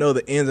know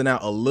the ins and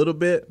out a little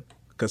bit,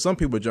 because some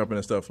people jump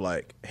into stuff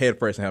like head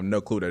first and have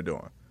no clue they're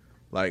doing.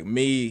 Like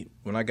me,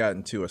 when I got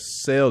into a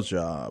sales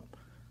job,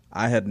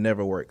 I had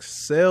never worked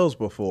sales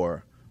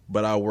before,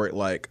 but I worked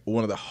like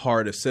one of the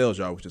hardest sales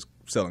jobs, which is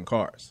selling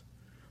cars.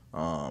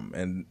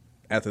 And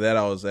after that,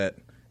 I was at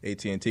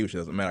AT&T, which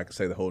doesn't matter. I can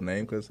say the whole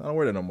name because I don't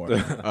work there no more.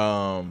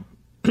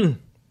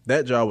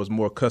 That job was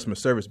more customer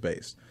service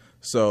based.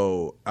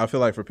 So I feel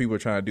like for people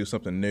trying to do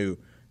something new,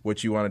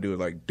 what you want to do is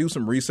like do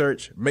some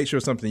research, make sure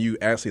it's something you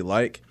actually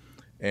like,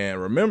 and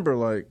remember,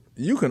 like,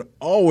 you can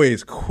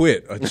always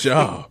quit a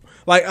job.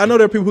 Like, I know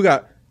there are people who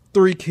got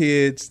 3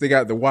 kids, they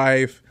got the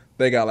wife,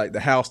 they got like the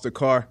house, the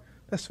car.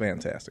 That's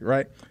fantastic,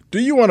 right? Do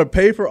you want to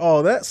pay for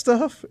all that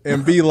stuff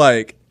and be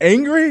like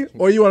angry,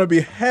 or you want to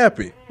be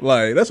happy?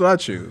 Like, that's what I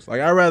choose.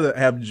 Like, I'd rather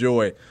have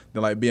joy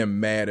than like being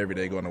mad every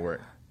day going to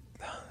work.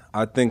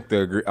 I think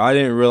I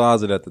didn't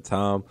realize it at the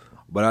time,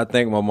 but I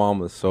think my mom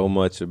was so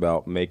much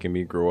about making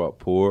me grow up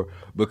poor,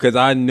 because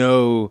I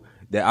know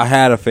that I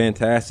had a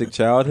fantastic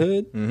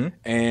childhood,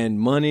 and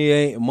money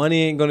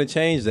ain't gonna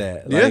change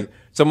that. Like,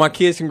 so my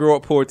kids can grow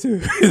up poor too.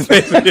 Father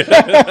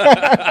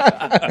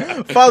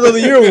of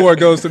the Year award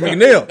goes to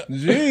McNeil.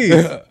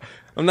 Jeez,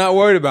 I'm not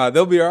worried about it.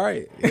 They'll be all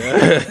right.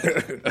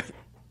 Yeah.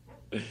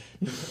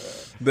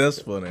 That's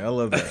funny. I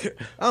love that.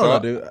 I don't know,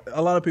 dude.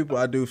 A lot of people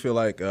I do feel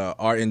like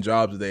are in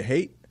jobs that they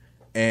hate,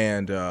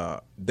 and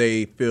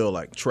they feel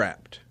like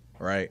trapped,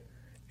 right?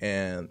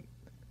 And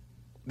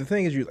the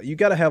thing is, you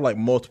got to have like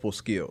multiple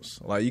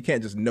skills. Like, you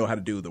can't just know how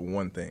to do the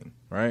one thing,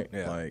 right?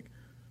 Yeah. Like,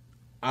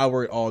 I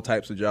work all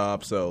types of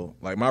jobs, so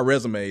like my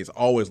resumes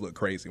always look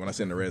crazy when I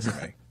send a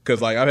resume,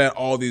 because like I've had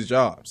all these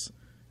jobs,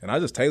 and I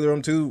just tailor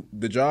them to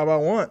the job I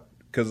want,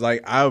 because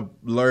like I've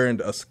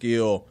learned a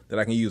skill that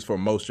I can use for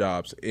most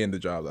jobs in the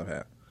jobs I've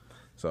had.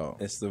 So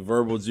it's the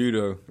verbal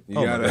judo.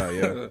 My God,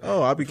 yeah.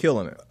 Oh, I'll be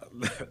killing it.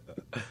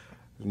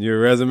 Your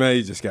resume,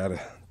 you just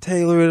gotta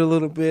tailor it a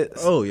little bit.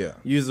 Oh yeah,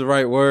 use the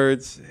right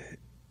words.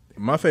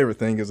 My favorite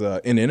thing is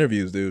in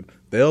interviews, dude.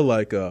 They're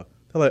like, oh,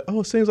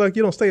 it seems like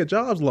you don't stay at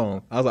jobs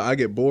long. I was like, I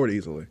get bored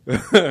easily.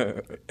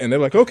 And they're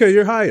like, okay,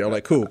 you're hired. I'm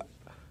like, cool.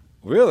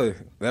 Really?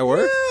 That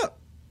works? Yeah.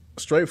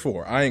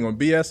 Straightforward. I ain't gonna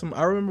BS them.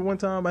 I remember one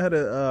time I had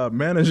a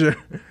manager.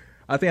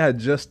 I think I had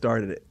just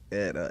started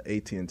at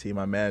AT&T.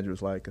 My manager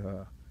was like,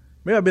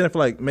 maybe I've been there for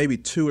like maybe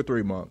 2 or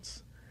 3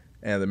 months,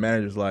 and the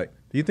manager's like,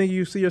 do you think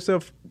you see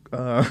yourself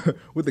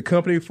with the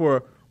company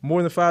for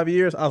more than 5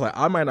 years? I was like,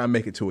 I might not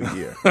make it to a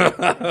year.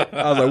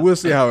 I was like, we'll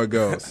see how it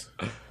goes.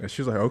 And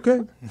she was like, okay.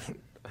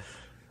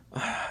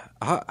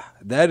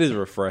 That is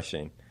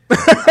refreshing.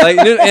 Like,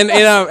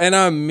 and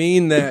I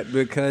mean that,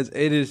 because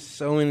it is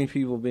so many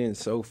people being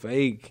so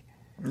fake.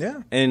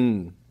 Yeah.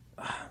 And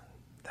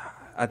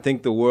I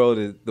think the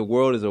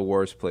world is a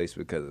worse place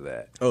because of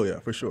that. Oh yeah,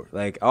 for sure.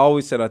 Like, I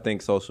always said, I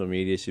think social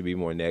media should be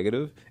more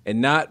negative,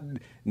 and not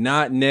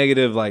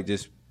negative like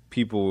just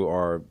people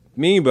are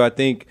mean, but I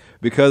think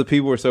because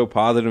people are so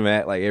positive and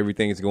act like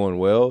everything's going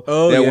well,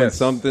 when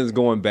something's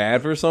going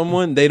bad for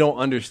someone, they don't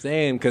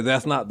understand, because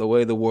that's not the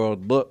way the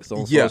world looks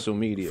on social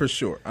media. For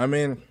sure. I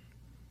mean,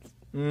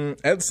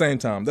 at the same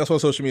time, that's why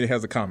social media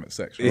has a comment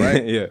section,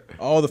 right? Yeah.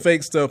 All the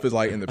fake stuff is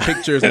like in the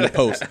pictures and the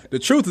posts. The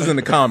truth is in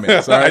the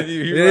comments, all right?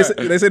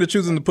 They say the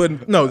truth is in the pudding.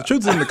 No, the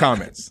truth is in the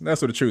comments.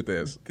 That's what the truth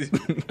is.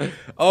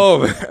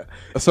 Oh,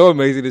 so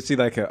amazing to see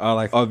like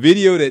a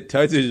video that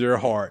touches your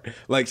heart.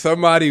 Like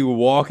somebody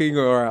walking,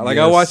 or like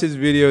I watched this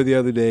video the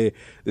other day.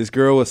 This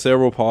girl with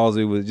cerebral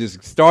palsy was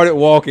just started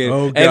walking,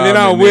 and then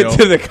I went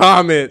to the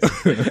comments,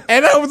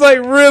 and I was like,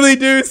 really,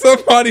 dude?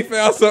 Somebody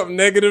found something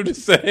negative to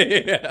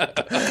say.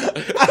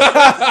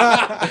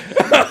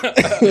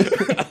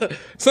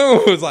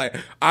 Someone was like,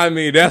 I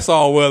mean, that's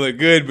all well and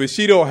good, but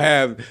she don't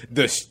have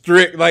the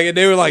strict, like,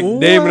 they were like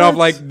naming off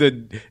like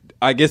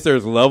I guess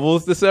there's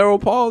levels to cerebral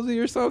palsy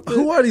or something.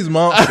 Who are these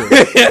monsters?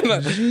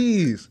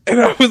 Jeez. And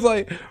I was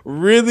like,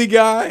 really,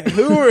 guy?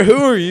 Who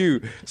are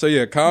you? So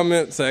yeah,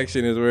 comment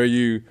section is where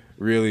you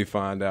really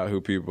find out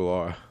who people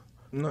are.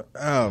 No,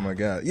 oh my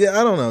God.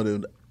 Yeah, I don't know,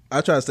 dude.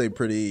 I try to stay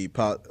pretty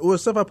well,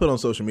 stuff I put on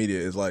social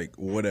media is like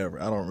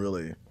whatever. I don't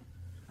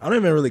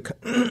even really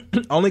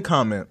only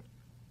comment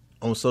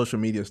on social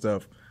media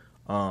stuff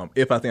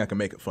if I think I can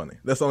make it funny.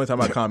 That's the only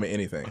time I comment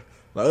anything.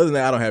 Like, other than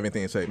that, I don't have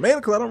anything to say. Mainly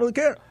because I don't really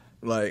care.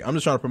 Like, I'm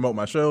just trying to promote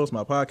my shows,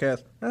 my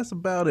podcast. That's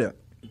about it.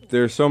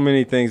 there's so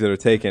many things that are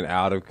taken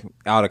out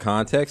of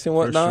context and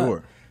whatnot.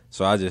 sure.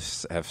 So I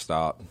just have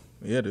stopped.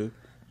 Yeah, dude.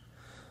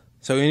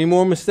 So any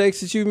more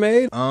mistakes that you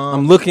made?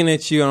 I'm looking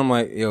at you and I'm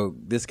like, yo,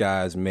 this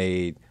guy's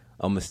made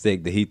a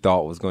mistake that he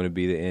thought was going to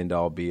be the end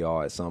all be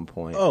all at some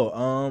point.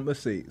 Let's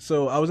see.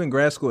 So I was in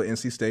grad school at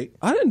NC State.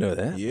 I didn't know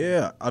that.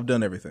 Yeah, I've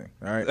done everything.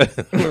 All right.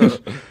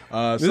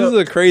 This is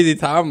a crazy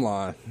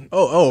timeline.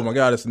 Oh my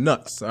God, it's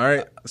nuts. All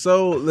right.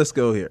 So let's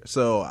go here.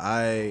 So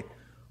I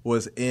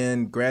was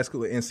in grad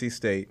school at NC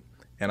State,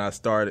 and I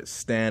started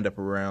stand-up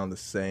around the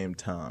same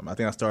time. I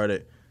think I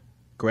started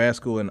grad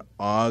school in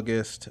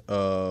August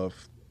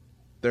of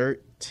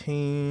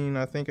 13,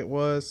 I think it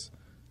was.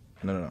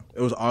 No.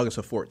 It was August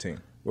of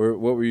 14. What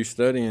were you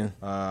studying?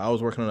 I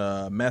was working on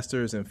a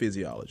master's in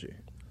physiology.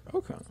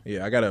 Okay.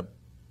 Yeah, I got a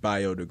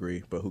bio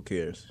degree, but who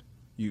cares?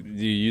 Do you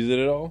use it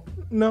at all?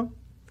 No.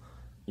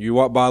 You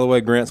walk. By the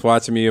way, Grant's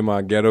watching me in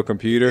my ghetto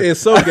computer. It's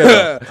so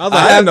ghetto. I was like,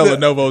 I didn't know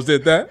Lenovo's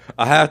did that.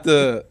 I have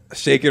to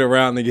shake it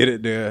around to get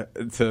it there.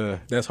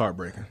 That's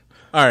heartbreaking.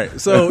 All right,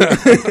 so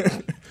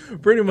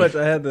pretty much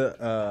I had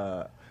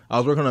I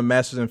was working on a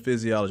master's in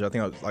physiology. I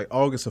think I was like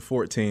August of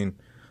 14.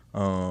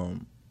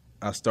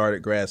 I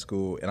started grad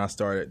school, and I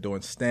started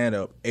doing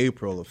stand-up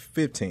April of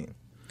 15.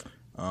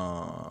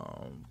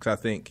 Because I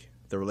think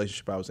the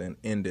relationship I was in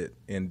ended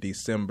in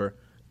December,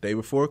 day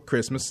before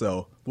Christmas.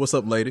 So what's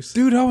up, ladies?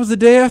 Dude, that was the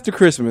day after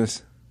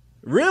Christmas.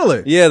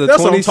 Really? Yeah,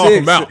 that's 26th. what I'm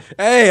talking about.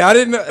 Hey, I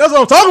didn't know. That's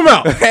what I'm talking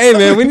about. Hey,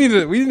 man, we need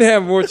to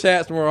have more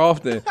chats more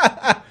often.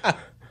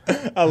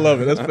 I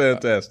love it. That's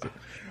fantastic.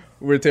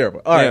 We're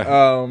terrible. All right.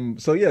 Yeah.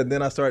 So yeah,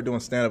 then I started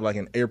doing stand-up like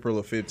in April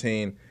of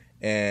 15,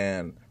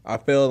 and I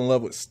fell in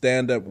love with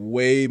stand-up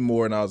way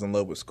more than I was in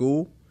love with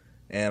school.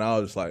 And I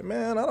was just like,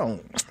 man, I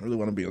don't really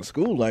want to be in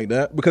school like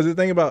that. Because the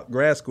thing about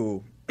grad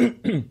school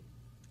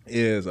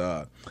is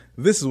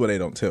this is what they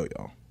don't tell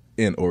y'all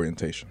in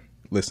orientation.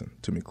 Listen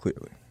to me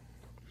clearly.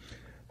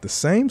 The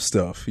same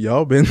stuff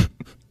y'all been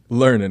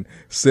learning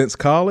since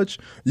college,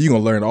 you're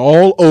going to learn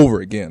all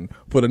over again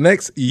for the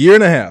next year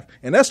and a half.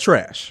 And that's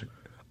trash.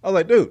 I was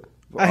like, dude,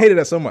 I hated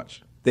that so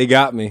much. They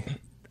got me.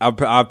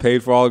 I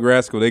paid for all of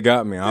grad school. They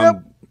got me.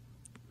 Yep.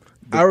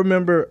 I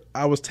remember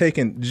I was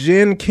taking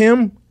Gen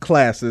Chem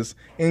classes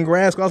in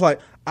grad school. I was like,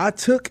 I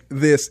took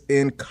this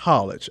in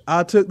college.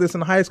 I took this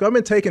in high school. I've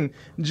been taking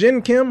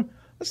Gen Chem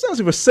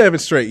essentially for 7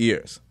 straight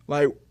years.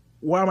 Like,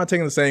 why am I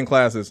taking the same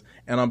classes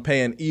and I'm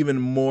paying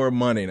even more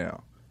money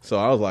now? So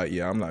I was like,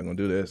 yeah, I'm not going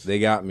to do this. They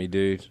got me,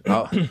 dude.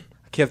 I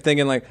kept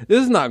thinking, like,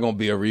 this is not going to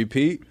be a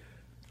repeat.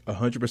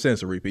 100%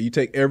 is a repeat. You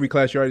take every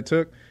class you already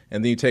took,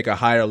 and then you take a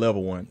higher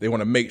level one. They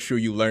want to make sure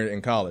you learn it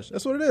in college.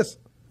 That's what it is.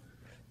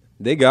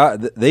 They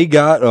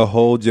got a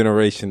whole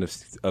generation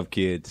of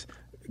kids.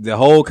 The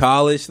whole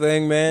college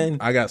thing, man.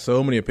 I got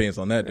so many opinions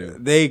on that,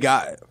 dude.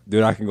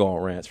 Dude, I can go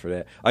on rants for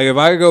that. Like, if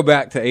I could go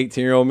back to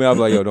 18-year-old me, I'd be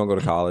like, yo, don't go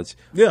to college.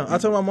 Yeah, I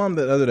told my mom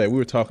that the other day. We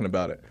were talking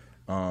about it.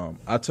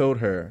 I told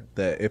her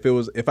that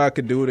if I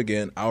could do it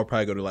again, I would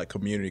probably go to like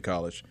community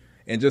college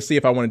and just see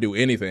if I want to do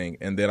anything,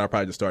 and then I'll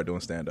probably just start doing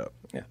stand-up.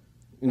 Yeah.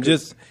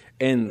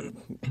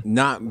 And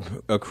not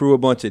accrue a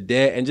bunch of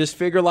debt and just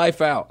figure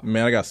life out.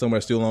 Man, I got so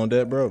much student loan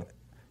debt, bro.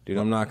 Dude,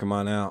 I'm knocking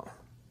mine out.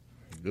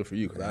 Good for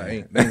you, because I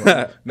ain't.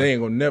 They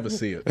ain't gonna never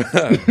see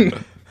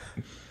it.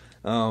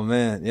 Oh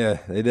man, yeah,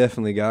 they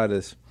definitely got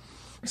us.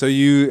 So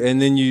you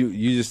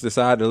just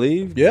decided to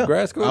leave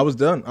grad school? I was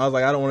done. I was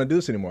like, I don't want to do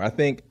this anymore. I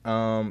think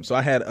so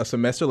I had a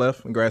semester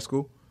left in grad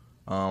school,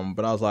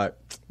 but I was like,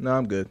 no,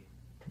 I'm good,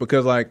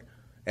 because like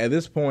at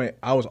this point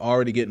I was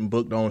already getting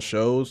booked on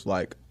shows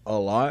like a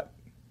lot.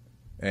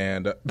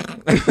 And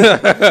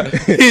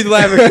he's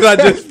laughing because I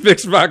just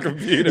fixed my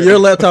computer. Your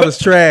laptop is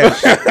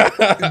trash.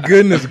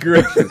 Goodness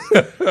gracious.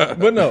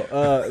 But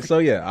no, so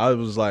yeah, I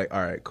was like,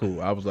 all right,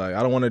 cool. I was like,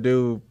 I don't want to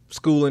do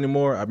school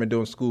anymore. I've been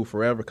doing school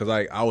forever because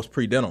I was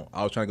pre-dental.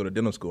 I was trying to go to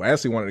dental school. I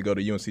actually wanted to go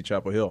to UNC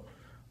Chapel Hill.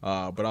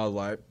 But I was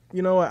like,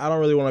 you know what? I don't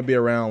really want to be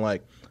around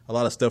like a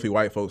lot of stuffy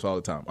white folks all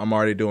the time. I'm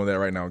already doing that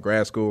right now in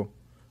grad school.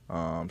 So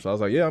I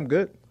was like, yeah, I'm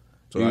good.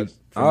 So Dude,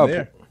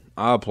 there.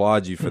 I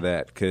applaud you for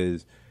that,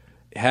 because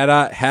had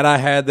I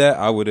had that,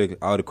 I would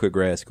have quit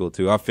grad school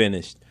too. I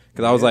finished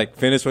because I was like,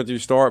 finish what you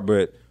start,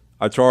 but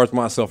I charged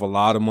myself a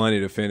lot of money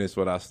to finish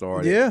what I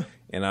started. Yeah,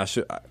 and I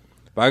should.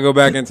 If I go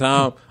back in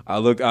time,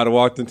 I'd have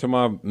walked into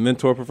my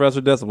mentor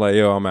professor desk. I'm like,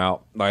 yo, I'm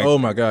out. Like, oh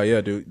my god,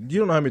 yeah, dude. You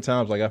don't know how many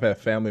times like I've had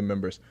family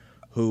members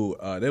who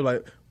they're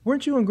like,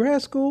 weren't you in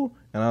grad school?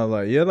 And I was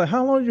like, yeah. Like,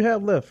 how long did you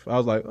have left? I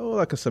was like, oh,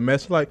 like a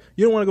semester. Like,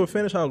 you don't want to go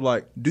finish? I was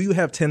like, do you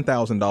have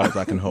 $10,000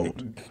 I can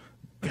hold?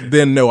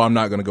 Then no, I'm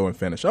not going to go and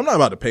finish. I'm not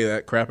about to pay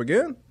that crap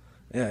again.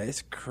 Yeah,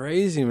 it's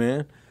crazy,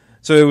 man.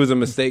 So it was a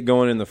mistake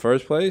going in the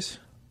first place?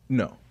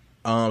 No.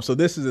 So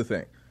this is the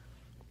thing.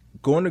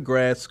 Going to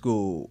grad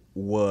school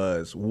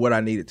was what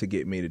I needed to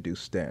get me to do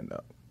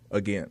stand-up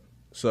again.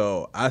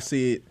 So I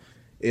see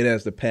it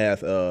as the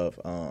path of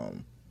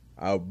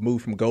I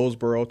moved from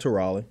Goldsboro to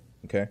Raleigh,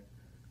 okay?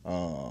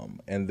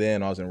 And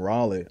then I was in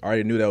Raleigh. I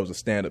already knew that was a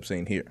stand-up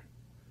scene here.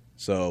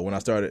 So when I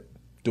started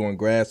doing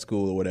grad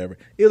school or whatever,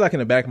 it was like in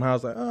the back of my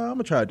house, like, oh, I'm going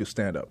to try to do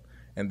stand-up.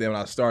 And then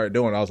when I started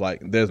doing it, I was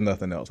like, there's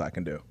nothing else I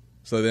can do.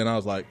 So then I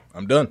was like,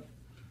 I'm done.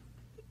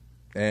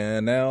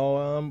 And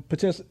now,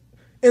 potentially,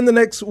 in the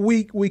next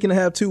week and a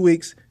half, 2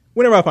 weeks,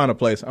 whenever I find a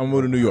place, I'm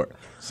moving to New York.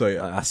 So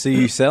yeah. I see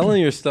you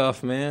selling your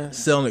stuff, man.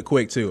 Selling it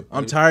quick, too.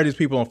 I'm tired of these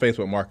people on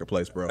Facebook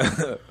Marketplace, bro.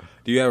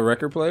 Do you have a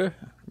record player?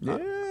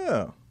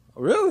 Yeah.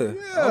 Really?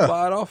 Yeah. I'll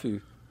buy it off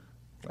you.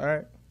 All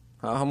right.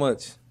 How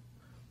much?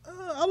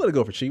 I'll let it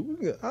go for cheap. We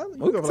can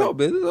talk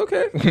business,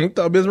 okay.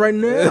 Talk business right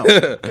now.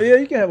 Yeah,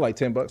 you can have like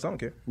 $10. I don't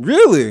care.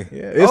 Really?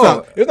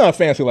 Yeah. It's not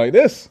fancy like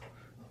this.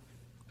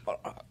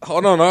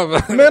 Hold on.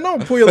 Man,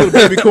 don't pull your little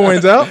baby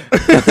coins out.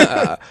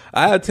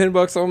 I have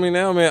 $10 on me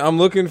now, man. I'm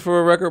looking for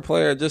a record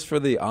player just for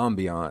the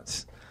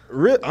ambiance.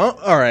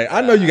 All right.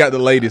 I know you got the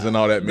ladies and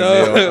all that,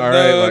 McNeil. All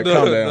right,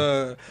 calm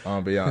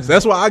down. Ambiance.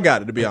 That's why I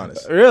got it, to be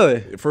honest.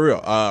 Really? For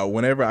real.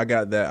 Whenever I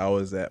got that, I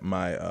was at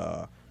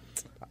my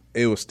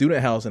it was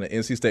student house in the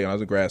NC State when I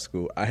was in grad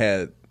school. I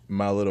had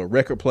my little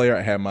record player.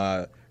 I had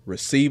my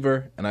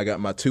receiver, and I got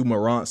my 2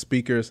 Marantz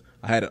speakers.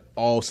 I had it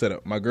all set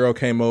up. My girl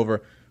came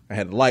over. I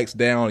had the lights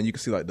down, and you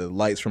can see like the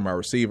lights from my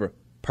receiver.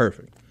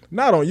 Perfect.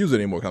 Now I don't use it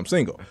anymore because I'm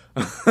single.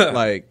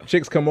 Like,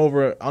 chicks come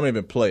over, I don't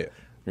even play it.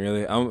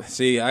 Really?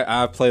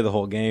 I play the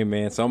whole game,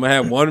 man. So I'm gonna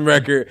have one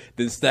record,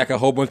 then stack a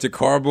whole bunch of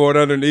cardboard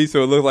underneath,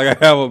 so it looks like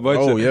I have a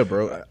bunch. Oh yeah,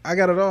 bro. I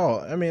got it all.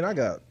 I mean, I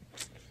got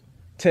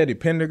Teddy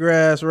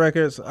Pendergrass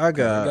records. I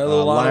got a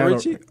little Lionel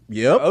Richie.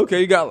 Yep.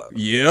 Okay, you got.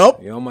 Yep.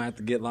 I'm gonna have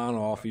to get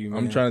Lionel off of you, man.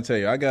 I'm trying to tell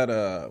you. I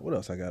got what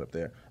else I got up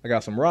there? I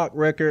got some rock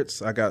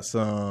records. I got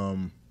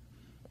some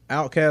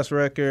Outkast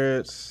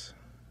records.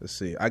 Let's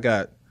see. I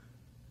think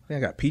I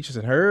got Peaches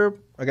and Herb.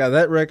 I got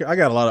that record. I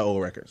got a lot of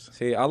old records.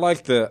 See, I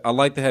like to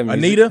have music.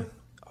 Anita.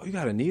 Oh, you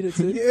got Anita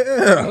too?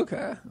 Yeah.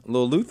 Okay.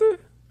 Lil Luther?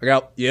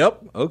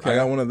 Yep. Okay. I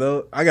got one of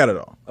those. I got it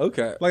all.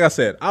 Okay. Like I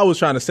said, I was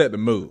trying to set the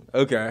mood.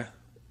 Okay.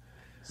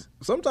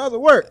 Sometimes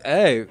it works.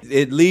 Hey,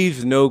 it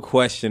leaves no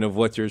question of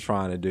what you're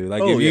trying to do.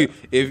 Like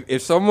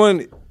if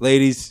someone,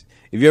 ladies,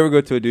 if you ever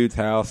go to a dude's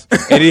house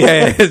and he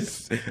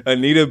has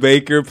Anita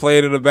Baker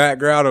playing in the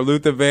background or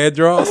Luther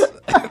Vandross,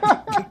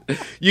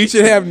 you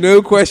should have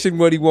no question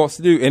what he wants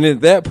to do. And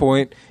at that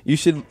point, you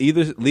should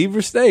either leave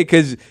or stay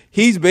because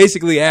he's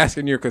basically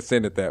asking your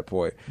consent at that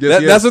point.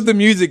 Yes, That's what the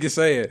music is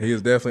saying. He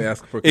is definitely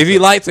asking for consent. If he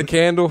lights a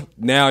candle,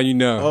 now you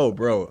know. Oh,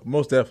 bro,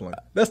 most definitely.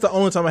 That's the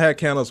only time I had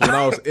candles when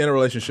I was in a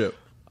relationship.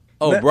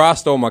 Oh, Bra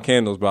stole my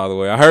candles, by the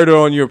way. I heard it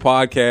on your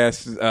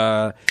podcast.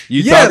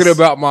 Talking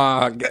about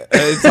my...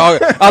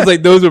 I was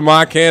like, those are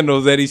my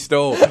candles that he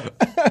stole.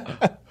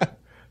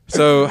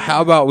 So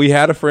how about we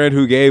had a friend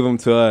who gave them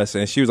to us,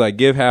 and she was like,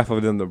 give half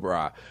of them to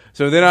Bra.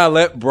 So then I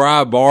let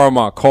Bra borrow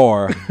my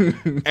car,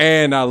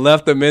 and I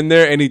left them in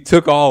there, and he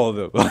took all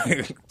of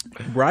them.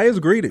 Bra is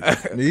greedy.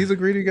 He's a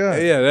greedy guy.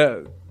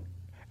 Yeah,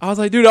 I was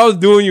like, dude, I was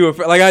doing you a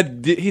favor. Like I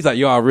did. He's like,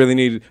 yo, I really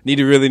need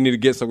to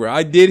get somewhere.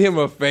 I did him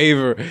a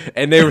favor,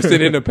 and they were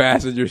sitting in the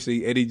passenger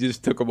seat, and he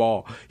just took them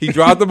all. He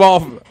dropped them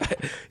off.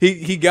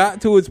 He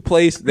got to his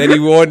place that he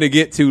wanted to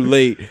get to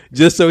late,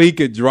 just so he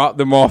could drop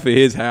them off at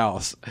his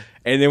house.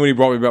 And then when he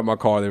brought me back my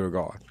car, they were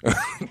gone.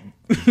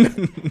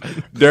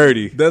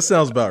 Dirty. That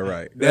sounds about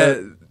right.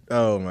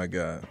 Oh my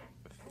god.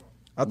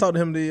 I talked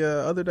to him the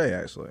other day,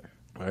 actually.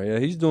 Oh yeah,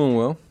 he's doing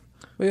well.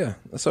 But yeah,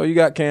 so you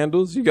got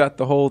candles, you got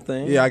the whole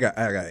thing. Yeah, I got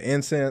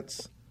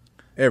incense,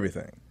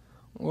 everything.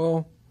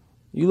 Well,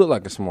 you look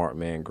like a smart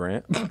man,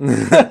 Grant.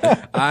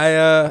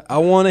 I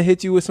want to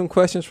hit you with some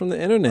questions from the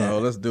internet. Oh,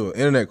 let's do it.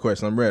 Internet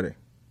question. I'm ready.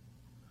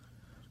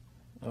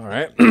 All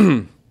right.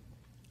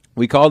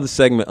 We call the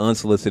segment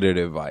Unsolicited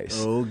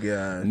Advice. Oh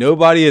god.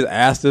 Nobody has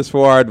asked us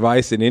for our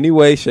advice in any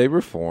way, shape,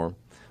 or form,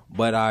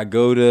 but I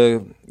go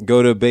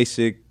to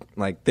basic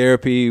like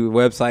therapy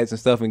websites and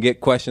stuff and get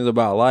questions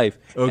about life,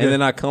 and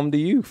then I come to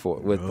you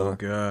with them. Oh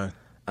god!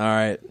 All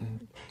right,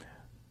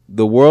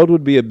 the world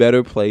would be a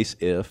better place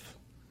if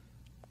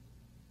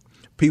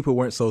people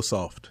weren't so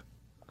soft,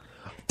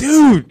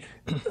 dude.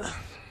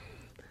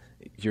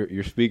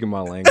 You're speaking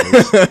my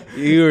language.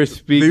 You are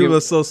speaking. People are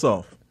so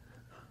soft,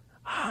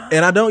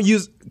 and I don't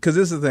use because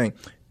this is the thing.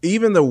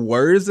 Even the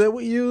words that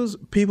we use,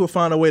 people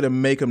find a way to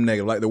make them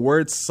negative. Like the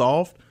word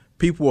soft.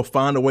 People will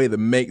find a way to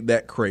make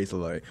that crazy.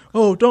 Like,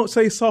 oh, don't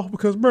say soft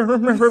because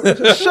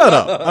just shut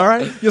up. All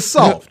right, you're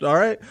soft. All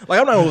right,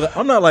 like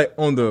I'm not like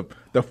on the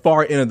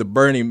far end of the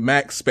Bernie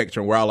Mac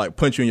spectrum where I like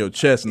punch you in your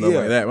chest and stuff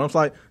like that. But I'm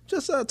like,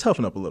 just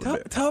toughen up a little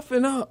bit.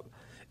 Toughen up.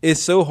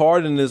 It's so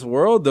hard in this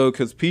world though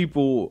because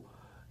people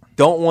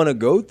don't want to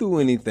go through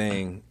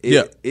anything.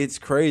 It's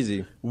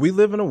crazy. We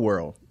live in a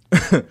world.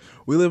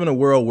 We live in a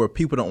world where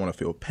people don't want to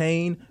feel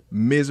pain,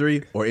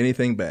 misery, or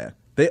anything bad.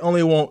 They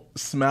only want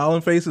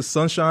smiling faces,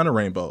 sunshine, and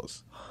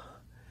rainbows.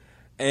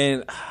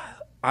 And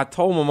I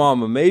told my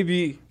mama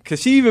maybe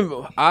because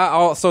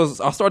I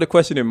started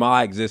questioning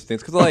my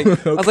existence because I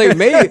was like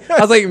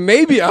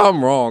maybe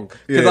I'm wrong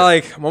because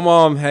like my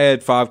mom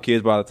had 5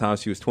 kids by the time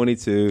she was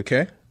 22.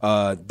 Okay.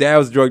 Dad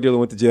was a drug dealer,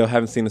 went to jail.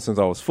 Haven't seen her since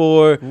I was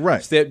 4.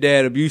 Right.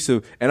 Stepdad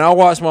abusive, and I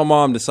watched my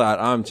mom decide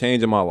I'm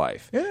changing my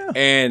life. Yeah.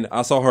 And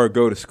I saw her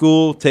go to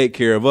school, take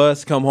care of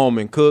us, come home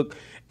and cook.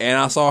 And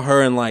I saw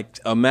her in like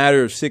a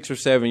matter of 6 or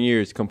 7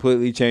 years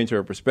completely change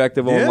her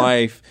perspective on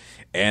life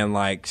and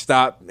like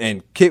stop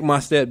and kick my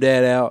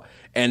stepdad out.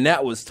 And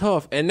that was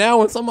tough. And now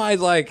when somebody's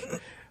like,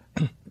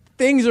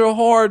 things are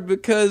hard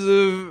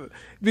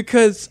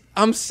because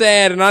I'm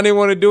sad and I didn't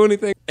want to do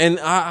anything. And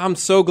I'm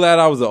so glad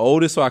I was the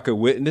oldest so I could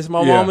witness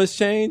my mama's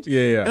change.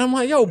 Yeah. And I'm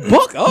like, yo,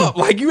 buck up.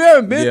 Like, you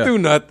haven't been through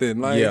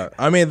nothing. Like,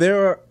 I mean,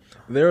 there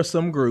are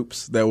some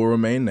groups that will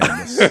remain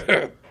nameless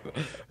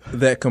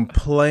that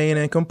complain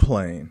and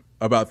complain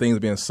about things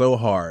being so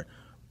hard,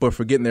 but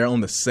forgetting they're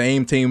on the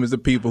same team as the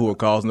people who are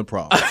causing the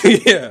problem.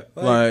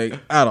 Like,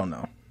 I don't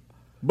know.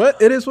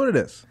 But it is what it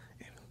is.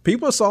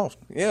 People are soft.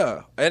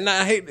 Yeah. And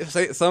I hate to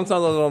say,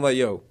 sometimes I'm like,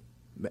 yo,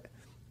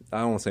 I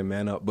don't want to say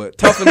man up, but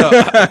toughen up.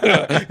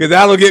 Because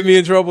that'll get me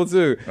in trouble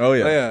too. Oh,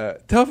 yeah. Yeah.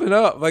 Toughen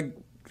up. Like,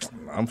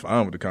 I'm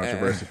fine with the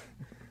controversy.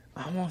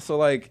 I'm also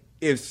like,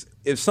 if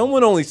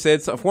someone only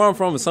said something, where I'm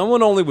from, if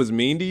someone only was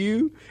mean to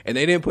you and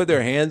they didn't put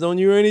their hands on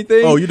you or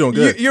anything, oh, you're doing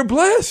good. You're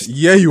blessed.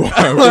 Yeah, you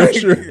are. Like, for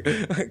sure.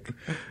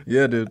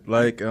 Yeah, dude.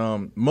 Like,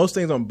 most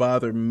things don't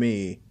bother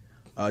me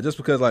just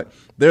because, like,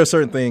 there are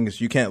certain things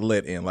you can't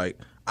let in. Like,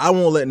 I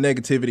won't let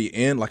negativity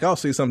in. Like, I'll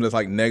see something that's,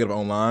 like, negative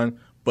online,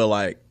 but,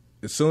 like,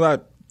 as soon as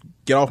I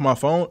get off my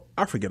phone,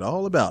 I forget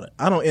all about it.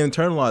 I don't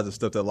internalize the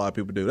stuff that a lot of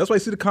people do. That's why you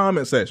see the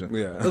comment section.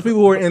 Yeah. Those people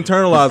who are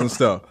internalizing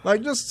stuff.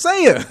 Like, just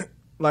say it.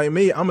 Like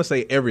me, I'm going to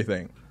say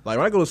everything. Like,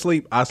 when I go to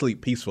sleep, I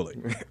sleep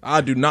peacefully.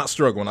 I do not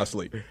struggle when I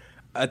sleep.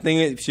 I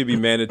think it should be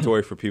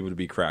mandatory for people to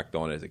be cracked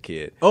on as a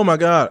kid. Oh, my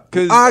God.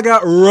 Because I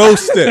got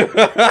roasted.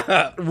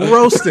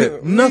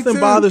 Roasted. Nothing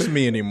bothers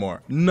me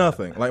anymore.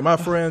 Nothing. Like, my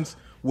friends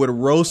would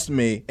roast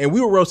me, and we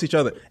would roast each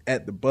other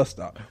at the bus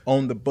stop,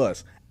 on the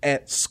bus,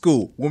 at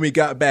school, when we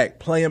got back,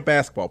 playing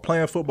basketball,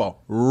 playing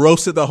football,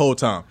 roasted the whole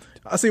time.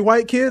 I see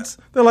white kids,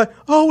 they're like,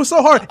 oh, it's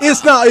so hard.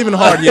 It's not even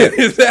hard yet.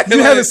 Exactly.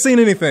 You haven't seen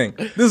anything.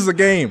 This is a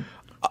game.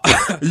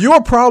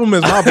 Your problem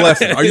is my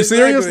blessing. Are you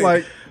serious? Exactly.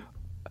 Like,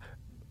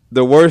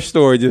 the worst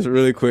story, just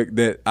really quick,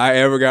 that I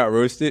ever got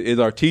roasted is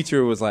our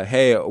teacher was like,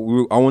 hey, I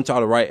want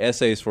y'all to write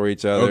essays for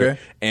each other,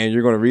 and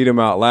you're going to read them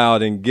out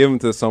loud and give them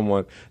to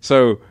someone.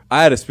 So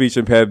I had a speech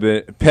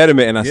impediment,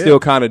 and I still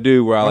kind of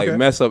do, where I like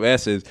mess up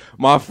S's.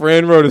 My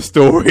friend wrote a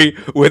story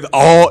with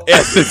all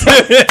S's.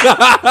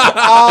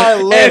 I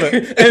love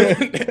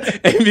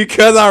it. And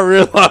because I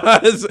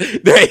realized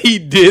that he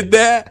did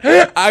that,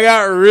 I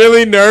got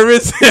really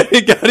nervous, and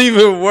it got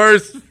even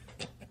worse.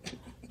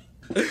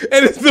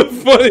 And it's the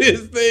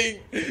funniest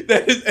thing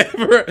that has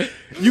ever.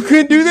 You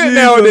couldn't do that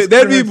nowadays.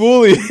 That'd be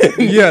bullying.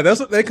 Yeah, that's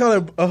what they call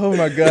it. Oh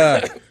my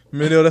God,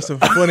 Minil, that's the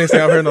funniest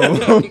thing I've heard in a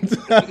long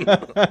time.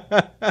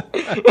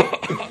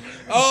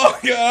 Oh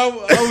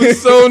God, I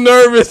was so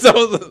nervous. I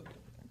was.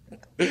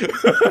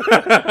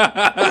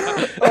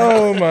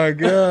 Oh my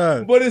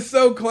God! But it's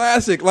so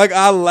classic. Like,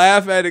 I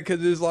laugh at it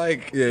because it's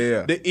like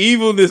the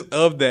evilness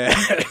of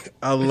that.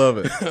 I love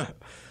it,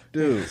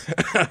 dude.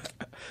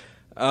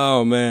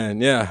 Oh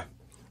man, yeah.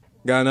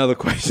 Got another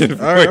question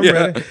for All right, you.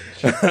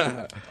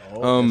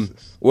 I'm ready.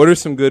 What are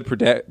some good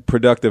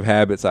productive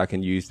habits I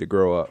can use to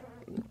grow up?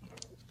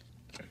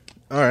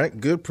 All right,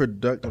 good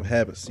productive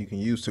habits you can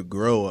use to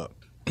grow up.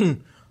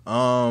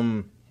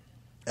 I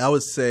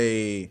would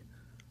say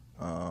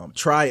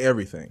try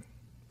everything.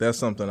 That's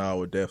something I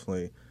would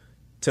definitely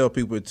tell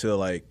people to,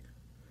 like,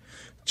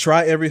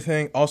 try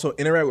everything. Also,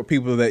 interact with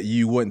people that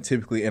you wouldn't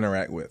typically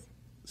interact with.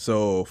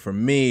 So for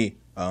me,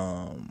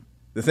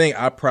 the thing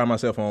I pride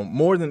myself on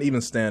more than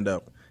even stand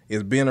up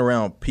is being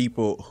around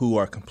people who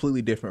are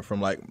completely different from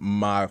like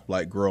my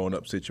like growing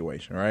up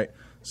situation, right?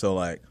 So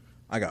like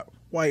I got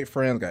white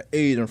friends, got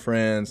Asian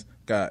friends,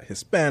 got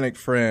Hispanic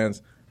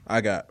friends,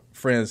 I got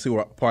friends who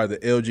are part of the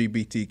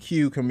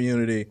LGBTQ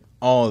community,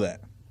 all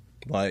that.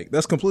 Like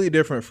that's completely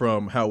different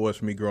from how it was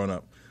for me growing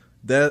up.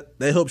 That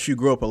helps you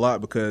grow up a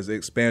lot because it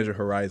expands your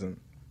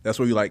horizon. That's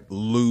where you like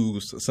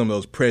lose some of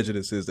those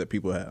prejudices that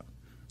people have.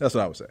 That's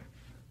what I would say.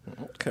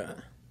 Okay.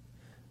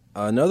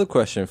 Another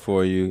question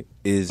for you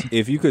is,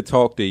 if you could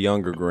talk to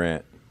younger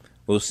Grant,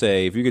 we'll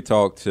say if you could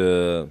talk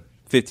to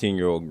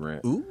 15-year-old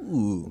Grant,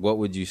 what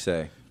would you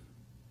say?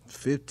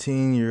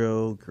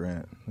 15-year-old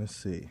Grant. Let's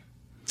see.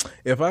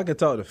 If I could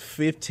talk to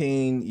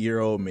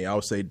 15-year-old me, I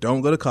would say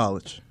don't go to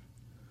college.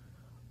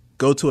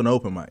 Go to an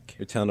open mic.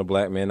 You're telling a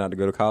black man not to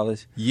go to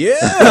college? Yeah,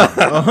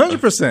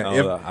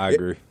 100%. I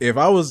agree.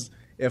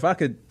 If I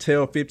could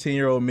tell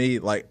 15-year-old me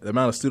like the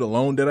amount of student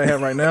loan that I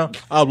have right now,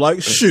 I'm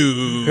like,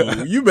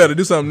 shoot, you better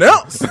do something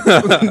else.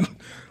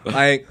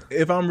 Like,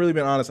 if I'm really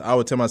being honest, I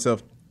would tell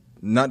myself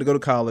not to go to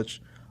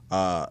college,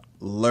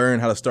 learn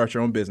how to start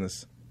your own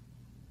business,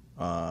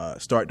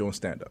 start doing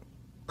stand-up.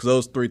 Because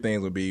those three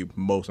things would be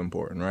most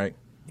important, right?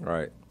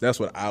 Right. That's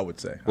what I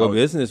would say. What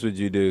business would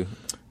you do?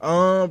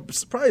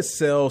 Probably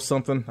sell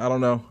something. I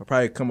don't know. I'll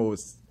probably come up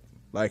with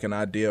like an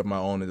idea of my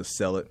own and just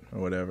sell it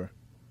or whatever.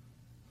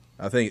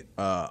 I think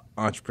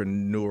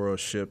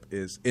entrepreneurship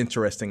is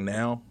interesting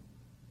now.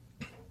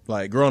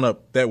 Like, growing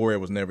up, that word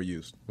was never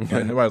used. Like,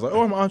 everybody's like,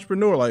 oh, I'm an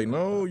entrepreneur. Like,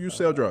 no, you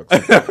sell drugs.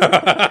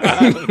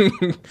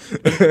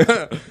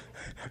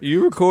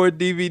 You record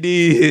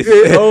DVDs.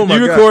 Oh my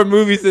You God. record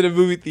movies in a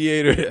movie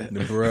theater.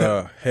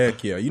 Bruh,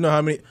 heck yeah. You know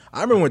how many?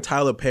 I remember when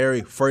Tyler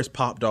Perry first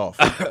popped off.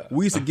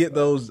 We used to get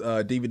those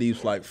DVDs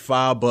for like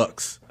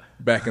 $5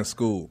 back in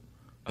school.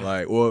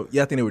 Like, well,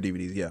 yeah, I think they were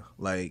DVDs, yeah.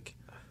 Like,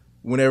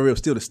 whenever it was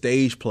still the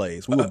stage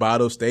plays, we would buy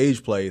those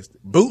stage plays,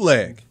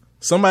 bootleg.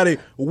 Somebody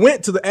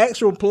went to the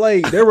actual play,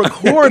 they're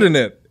recording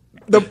it.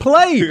 The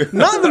play,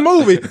 not the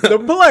movie, the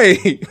play,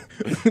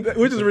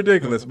 which is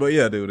ridiculous. But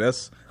yeah, dude,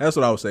 that's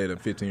what I would say to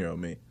 15-year-old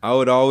me. I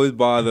would always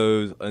buy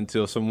those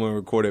until someone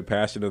recorded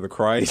Passion of the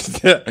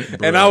Christ.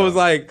 And I was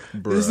like,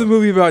 this is a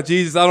movie about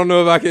Jesus. I don't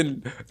know if I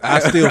can. I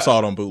still saw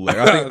it on bootleg.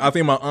 I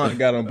think my aunt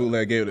got it on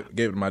bootleg, gave it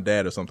to my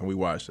dad or something. We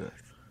watched it.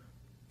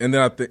 And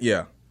then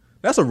yeah,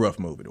 that's a rough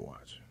movie to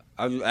watch.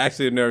 I've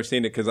actually never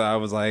seen it because I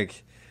was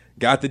like,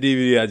 got the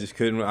DVD,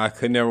 I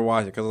could never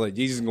watch it because I was like,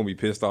 Jesus is going to be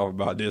pissed off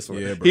about this one.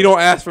 Yeah, bro. He don't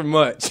ask for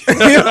much. I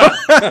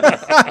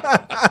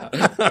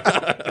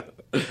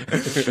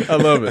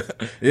love it.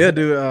 Yeah,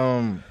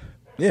 dude.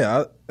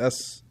 Yeah.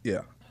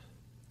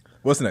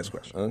 What's the next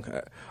question?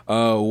 Okay.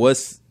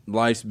 What's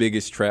life's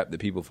biggest trap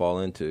that people fall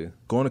into?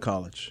 Going to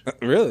college.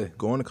 Really?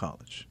 Going to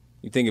college.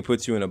 You think it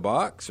puts you in a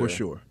box? For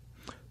sure.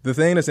 The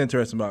thing that's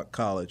interesting about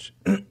college,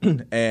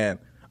 and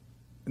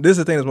this is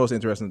the thing that's most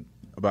interesting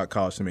about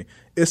college to me,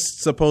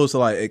 it's supposed to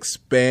like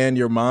expand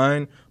your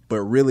mind,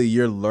 but really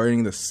you're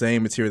learning the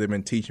same material they've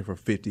been teaching for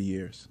 50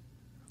 years.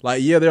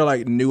 Like, yeah, there are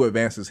like new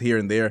advances here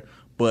and there,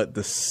 but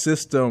the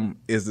system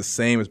is the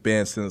same as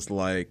been since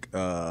like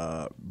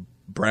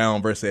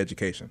Brown versus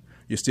education.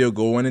 You're still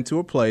going into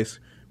a place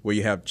where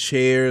you have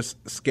chairs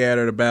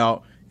scattered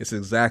about. It's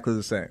exactly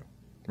the same,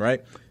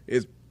 right?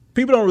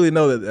 People don't really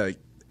know that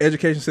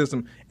education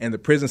system and the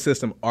prison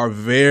system are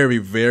very,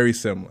 very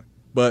similar.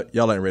 But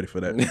y'all ain't ready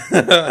for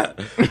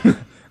that.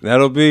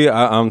 That'll be.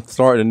 I'm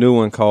starting a new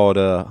one called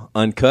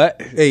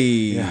Uncut. Hey,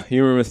 yeah,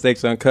 Humor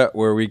Mistakes Uncut,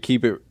 where we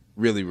keep it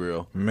really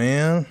real.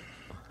 Man,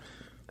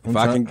 I'll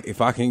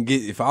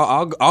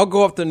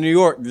go up to New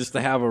York just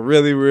to have a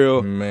really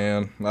real.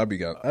 Man, I be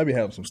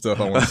having some stuff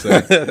I want to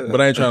say,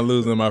 but I ain't trying to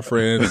lose them, my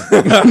friends.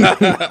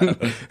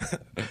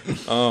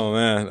 Oh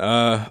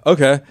man.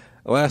 Okay.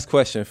 Last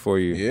question for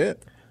you. Yeah.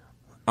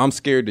 I'm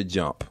scared to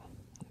jump.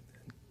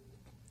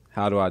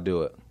 How do I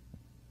do it?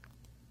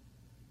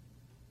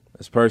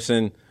 This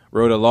person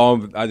wrote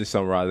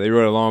they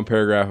wrote a long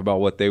paragraph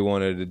about what they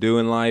wanted to do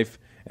in life,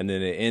 and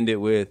then it ended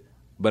with,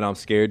 but I'm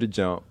scared to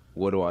jump.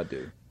 What do I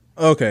do?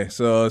 Okay,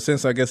 so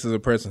since I guess as a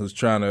person who's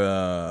trying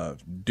to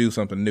do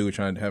something new,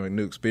 trying to have a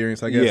new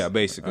experience, I guess? Yeah,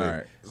 basically. All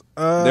right.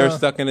 They're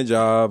stuck in a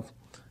job.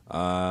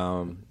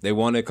 They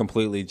want to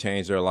completely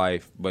change their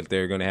life, but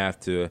they're going to have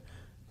to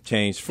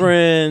change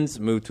friends,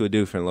 move to a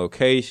different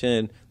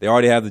location. They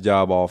already have the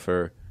job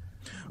offer.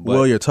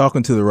 Well, you're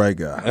talking to the right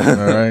guy,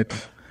 all right?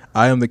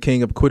 I am the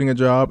king of quitting a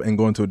job and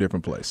going to a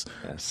different place.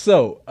 Yeah.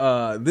 So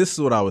this is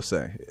what I would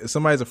say. If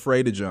somebody's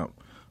afraid to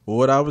jump,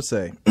 what I would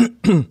say,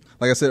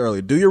 like I said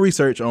earlier, do your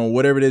research on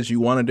whatever it is you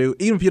want to do.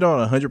 Even if you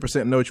don't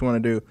 100% know what you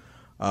want to do,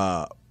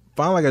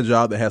 find like a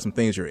job that has some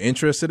things you're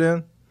interested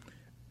in.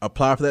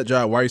 Apply for that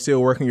job while you're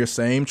still working your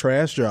same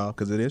trash job,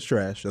 because it is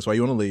trash. That's why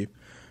you want to leave.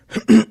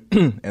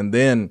 And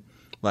then,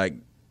 like,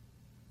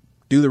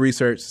 do the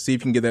research, see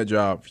if you can get that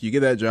job. If you get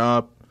that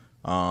job,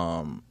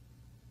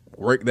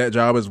 work that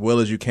job as well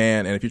as you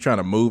can. And if you're trying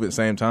to move at the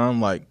same time,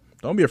 like,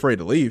 don't be afraid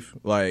to leave.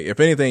 Like, if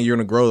anything, you're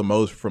going to grow the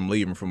most from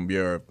leaving from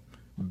your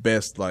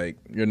best, like,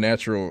 your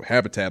natural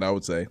habitat, I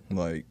would say.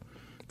 Like,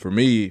 for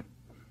me,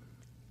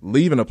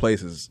 leaving a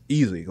place is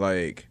easy.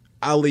 Like,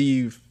 I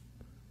leave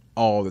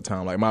all the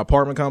time. Like, my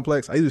apartment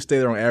complex, I usually stay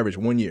there on average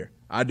 1 year.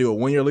 I do a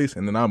 1 year lease,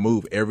 and then I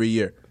move every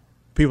year.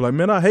 People are like,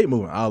 man, I hate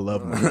moving. I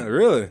love moving.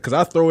 Really? Because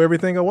I throw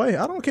everything away.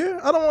 I don't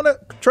care. I don't want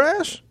that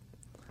trash.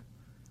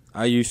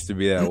 I used to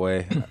be that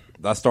way.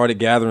 I started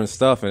gathering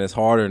stuff, and it's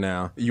harder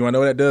now. You want to know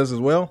what that does as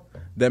well?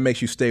 That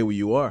makes you stay where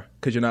you are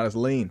because you're not as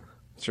lean.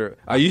 Sure.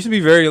 I used to be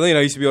very lean.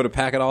 I used to be able to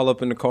pack it all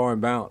up in the car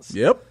and bounce.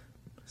 Yep.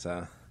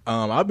 So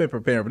I've been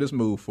preparing for this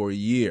move for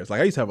years. Like,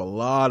 I used to have a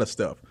lot of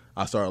stuff.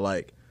 I started,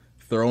 like,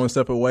 throwing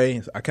stuff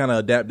away. I kind of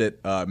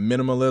adapted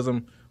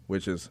minimalism,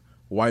 which is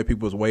white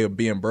people's way of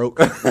being broke.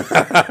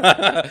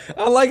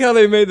 I like how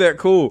they made that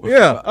cool.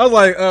 Yeah. I was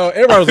like,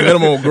 everybody was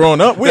minimal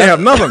growing up. We didn't have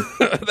nothing.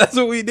 That's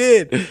what we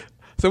did.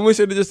 Someone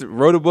should have just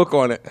wrote a book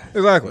on it.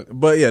 Exactly.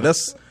 But yeah,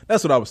 that's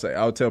what I would say.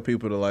 I would tell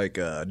people to like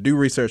do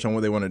research on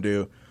what they want to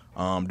do.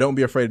 Don't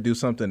be afraid to do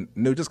something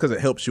new just because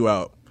it helps you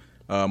out.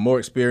 More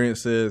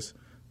experiences.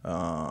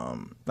 Not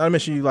to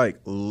mention you like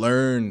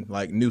learn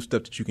like new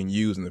stuff that you can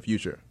use in the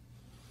future.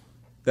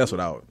 That's what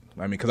I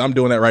mean, because I'm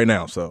doing that right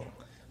now. So.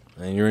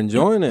 And you're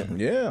enjoying it.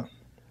 Yeah.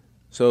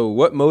 So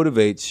what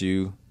motivates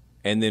you,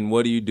 and then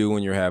what do you do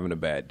when you're having a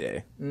bad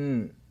day?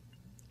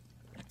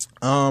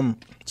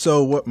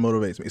 So what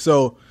motivates me?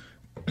 So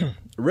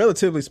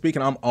relatively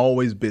speaking, I'm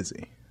always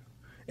busy.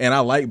 And I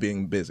like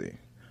being busy.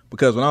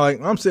 Because when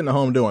I'm sitting at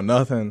home doing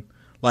nothing,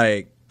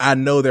 like I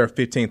know there are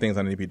 15 things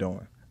I need to be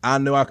doing. I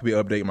know I could be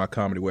updating my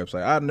comedy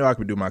website. I know I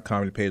could do my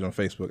comedy page on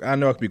Facebook. I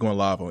know I could be going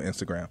live on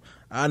Instagram.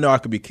 I know I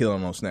could be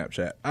killing on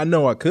Snapchat. I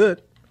know I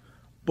could,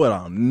 but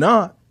I'm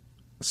not.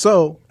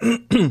 So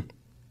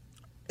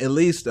at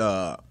least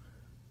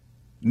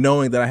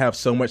knowing that I have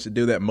so much to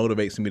do, that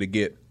motivates me to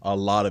get a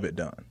lot of it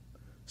done.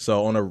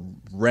 So on a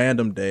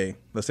random day,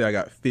 let's say I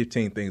got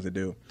 15 things to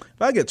do.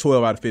 If I get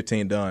 12 out of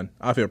 15 done,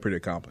 I feel pretty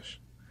accomplished.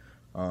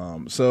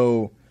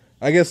 So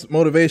I guess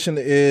motivation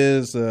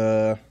is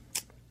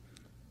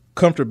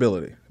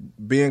comfortability.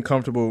 Being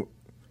comfortable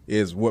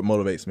is what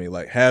motivates me.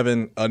 Like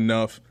having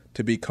enough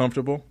to be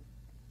comfortable,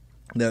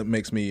 that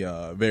makes me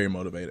very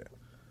motivated.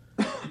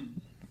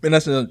 And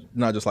that's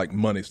not just like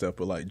money stuff,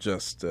 but like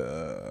just,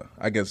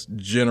 I guess,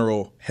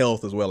 general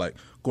health as well. Like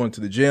going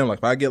to the gym. Like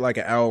if I get like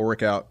an hour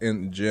workout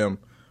in the gym,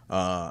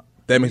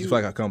 that makes me feel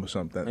like I accomplished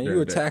something. And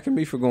you attacking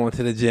me for going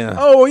to the gym.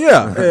 Oh,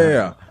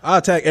 yeah. I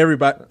attack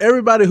everybody.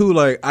 Everybody who,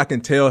 like, I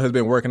can tell has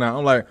been working out.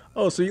 I'm like,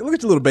 oh, so look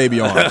at your little baby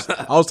arms.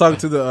 I was talking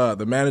to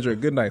the manager at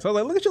Goodnight. So I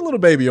was like, look at your little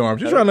baby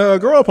arms. You're trying to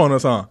grow up on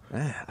us, huh?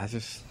 Man, I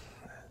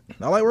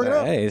like working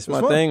out. It's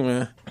my thing,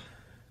 man.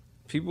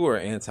 People are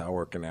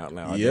anti-working out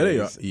now. Yeah, they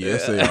are.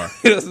 Yes, they are.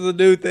 This is a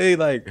new thing.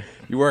 Like,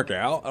 you work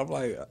out? I'm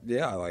like,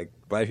 yeah, like,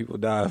 black people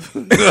die of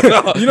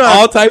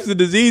all types of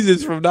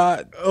diseases from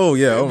not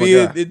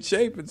being in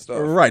shape and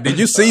stuff. Right. Did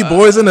you see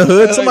Boys in the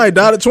Hood? Somebody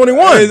died at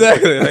 21.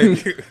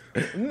 Exactly.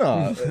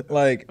 No,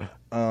 like,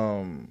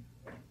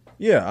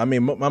 yeah, I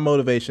mean, my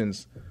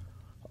motivations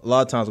a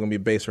lot of times are going to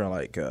be based around,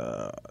 like,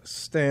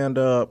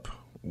 stand-up,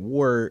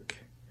 work,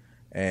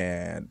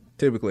 and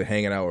typically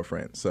hanging out with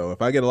friends. So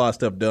if I get a lot of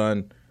stuff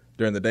done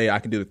during the day, I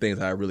can do the things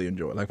I really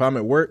enjoy. Like if I'm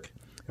at work,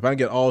 if I can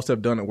get all the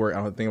stuff done at work, I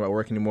don't have to think about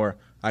work anymore.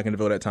 I can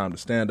devote that time to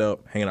stand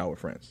up, hanging out with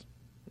friends.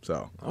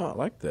 So, I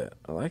like that.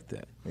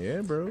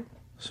 Yeah, bro.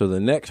 So the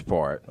next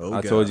part,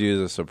 I told you is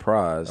a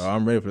surprise. Oh,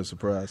 I'm ready for the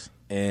surprise.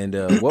 And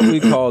what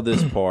we call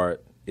this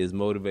part is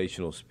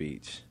motivational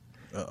speech.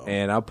 Uh-oh.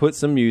 And I put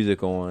some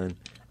music on,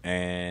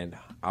 and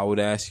I would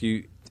ask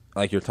you,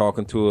 like you're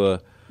talking to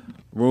a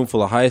room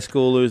full of high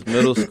schoolers,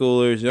 middle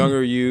schoolers,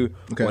 younger you,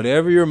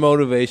 whatever your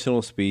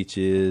motivational speech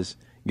is,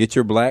 get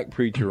your black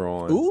preacher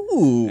on.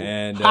 Ooh.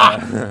 And,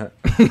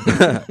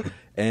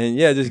 and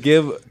yeah, just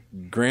give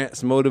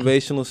Grant's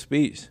motivational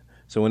speech.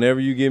 So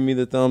whenever you give me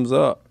the thumbs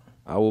up,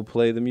 I will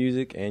play the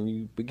music and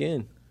you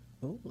begin.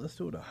 Oh, let's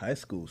do it to high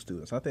school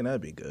students. I think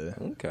that'd be good.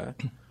 Okay.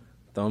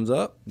 Thumbs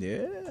up?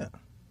 Yeah.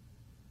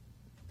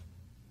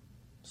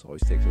 This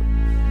always takes a...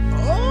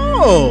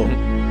 Oh,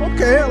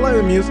 okay. I like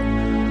the music.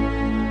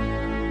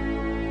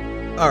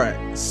 All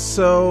right,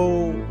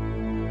 so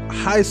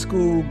high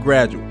school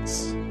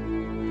graduates,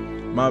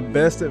 my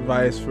best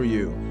advice for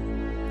you,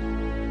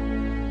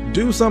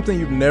 do something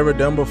you've never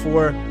done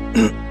before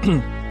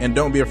and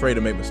don't be afraid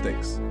to make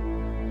mistakes.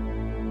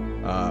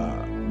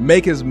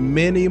 Make as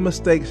many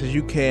mistakes as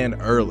you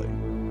can early.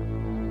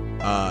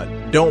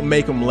 Don't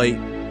make them late.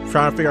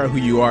 Try to figure out who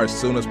you are as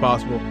soon as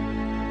possible.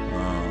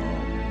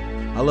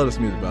 I love this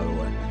music, by the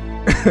way.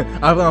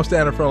 I'm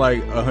standing in front of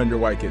like 100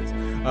 white kids.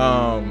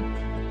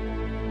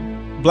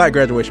 Black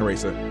graduation rate,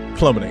 sir.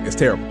 Plummeting. It's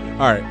terrible.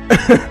 All right.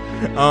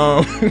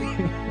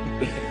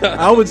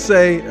 I would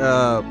say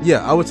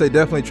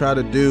definitely try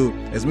to do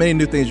as many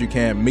new things as you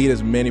can. Meet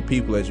as many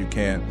people as you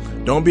can.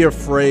 Don't be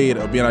afraid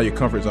of being out of your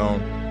comfort zone.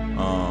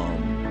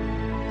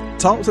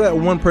 Talk to that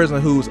one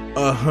person who's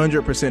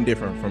 100%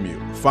 different from you.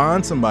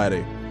 Find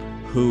somebody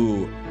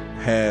who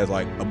has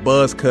like a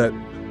buzz cut.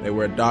 They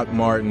wear Doc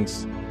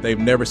Martens. They've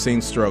never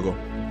seen struggle.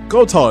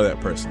 Go talk to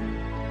that person.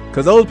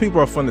 Because those people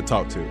are fun to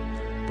talk to.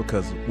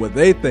 Because what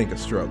they think is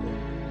struggle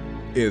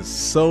is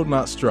so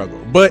not struggle.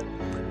 But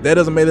that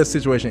doesn't make this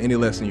situation any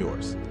less than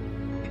yours.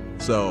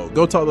 So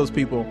go talk to those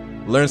people.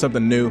 Learn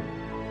something new.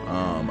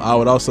 I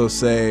would also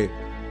say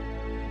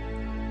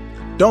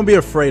don't be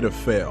afraid of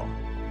fail.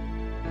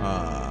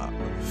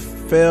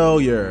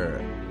 Failure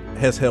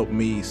has helped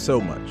me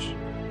so much.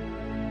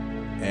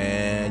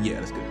 And yeah,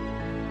 that's good.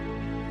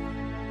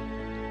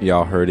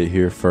 Y'all heard it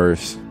here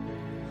first.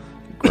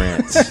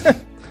 Grant's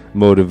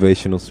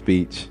motivational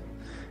speech.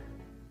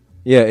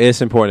 Yeah,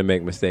 it's important to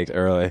make mistakes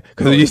early.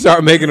 Because when you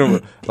start making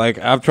them, like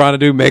I'm trying to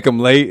do, make them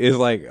late, it's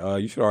like,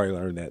 you should already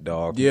learn that,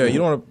 dog. Yeah, you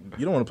don't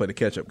want to play the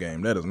catch-up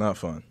game. That is not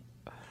fun.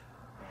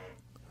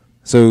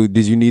 So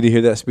did you need to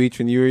hear that speech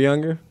when you were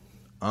younger?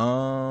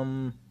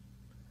 I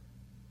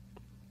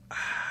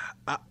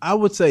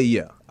would say,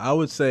 yeah. I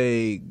would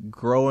say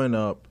growing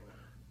up,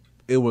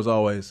 it was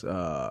always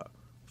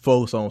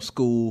focus on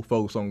school,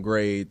 focus on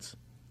grades,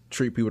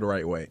 treat people the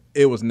right way.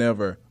 It was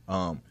never,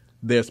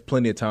 there's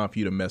plenty of time for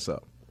you to mess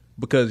up.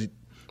 Because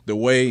the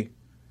way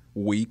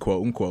we,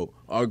 quote unquote,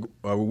 are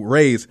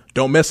raised,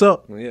 don't mess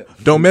up. Yeah.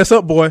 Don't mess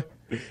up, boy.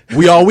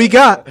 We all we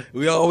got.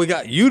 We all we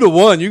got. You the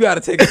one. You got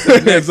to take it to the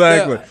next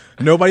exactly. step.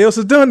 Nobody else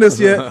has done this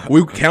yet.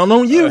 We count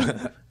on you.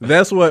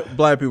 That's what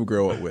black people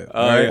grow up with.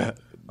 Right? Yeah,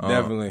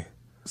 definitely.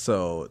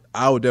 So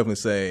I would definitely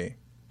say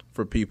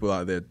for people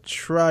out there,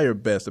 try your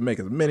best to make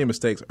as many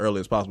mistakes early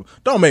as possible.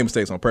 Don't make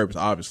mistakes on purpose,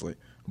 obviously.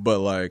 But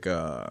like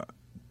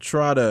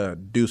try to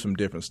do some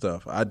different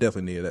stuff. I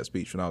definitely needed that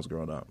speech when I was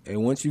growing up.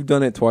 And once you've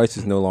done it twice,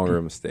 it's no longer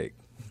a mistake.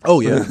 Oh,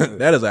 yeah.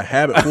 That is a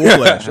habit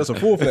full-fledged. That's a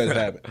full-fledged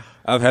habit.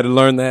 I've had to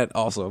learn that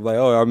also. I'm like,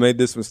 oh, I made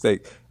this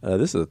mistake.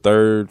 This is the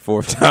third,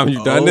 fourth time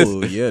you've done this.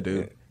 Oh, yeah,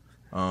 dude.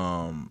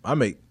 I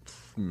make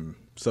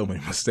so many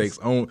mistakes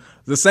on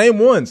the same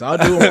ones. I'll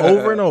do them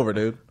over and over,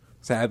 dude.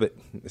 It's a habit.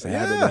 It's a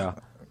habit now.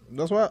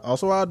 That's why.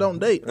 Also, why I don't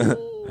date.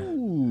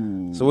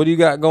 So what do you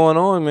got going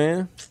on,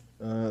 man?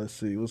 Let's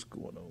see what's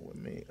going on with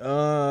me.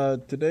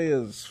 Today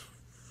is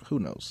who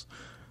knows.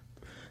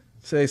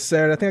 Say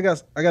Saturday. I think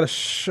I got a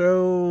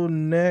show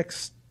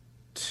next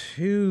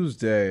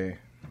Tuesday.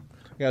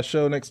 I got a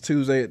show next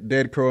Tuesday at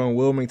Dead Crow in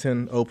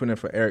Wilmington, opening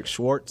for Eric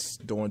Schwartz,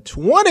 doing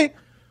 20.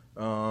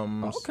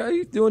 Okay,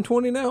 you doing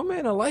 20 now,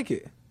 man. I like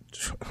it.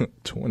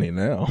 20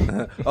 now.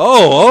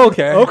 Oh,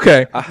 okay.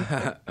 Okay.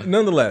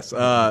 Nonetheless,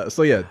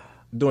 so yeah,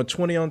 doing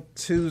 20 on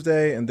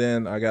Tuesday, and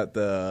then I got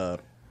the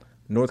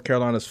North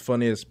Carolina's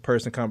Funniest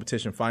Person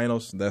Competition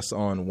Finals. That's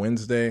on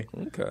Wednesday.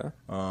 Okay.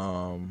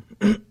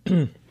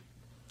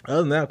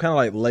 Other than that, I'm kind of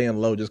like laying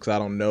low just because I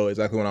don't know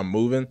exactly when I'm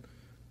moving.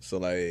 So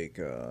like,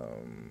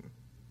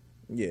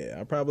 yeah,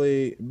 I'll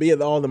probably be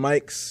at all the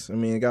mics. I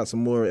mean, I got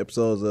some more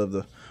episodes of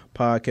the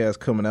podcast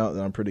coming out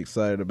that I'm pretty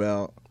excited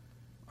about.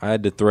 I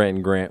had to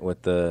threaten Grant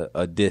with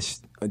a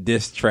diss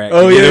track.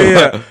 Oh,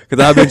 yeah.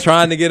 Because I've been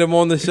trying to get him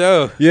on the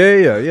show.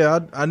 Yeah.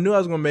 I knew I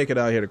was going to make it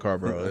out here to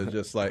Carborough. It's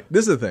just like,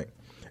 this is the thing.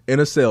 In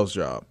a sales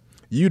job,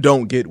 you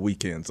don't get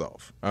weekends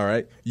off, all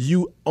right?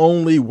 You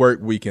only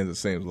work weekends, it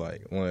seems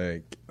like.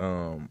 Like,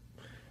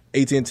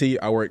 AT&T,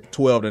 I work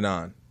 12 to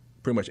 9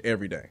 pretty much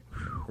every day,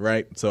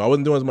 right? So I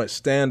wasn't doing as much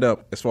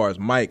stand-up as far as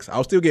mics. I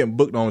was still getting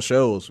booked on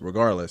shows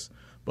regardless,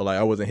 but like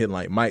I wasn't hitting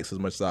like mics as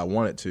much as I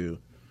wanted to.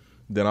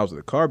 Then I was in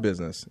the car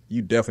business.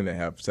 You definitely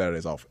didn't have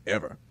Saturdays off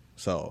ever.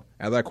 So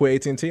as I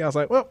quit AT&T, I was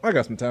like, well, I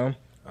got some time.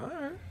 All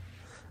right.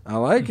 I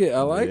like it.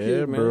 I like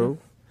it, man. Bro.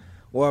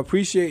 Well, I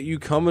appreciate you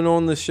coming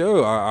on the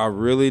show. I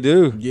really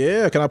do.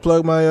 Yeah. Can I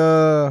plug my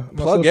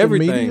plug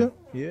everything?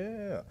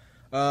 Media?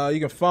 Yeah. You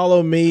can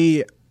follow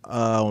me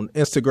on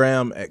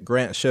Instagram at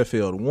Grant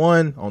Sheffield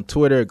 1, on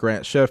Twitter at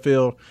Grant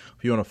Sheffield.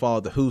 If you want to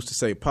follow the Who's to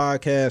Say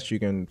podcast, you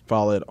can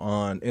follow it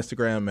on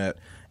Instagram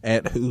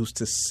at Who's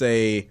to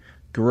Say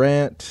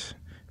Grant,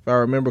 if I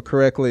remember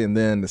correctly, and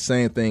then the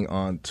same thing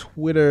on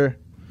Twitter.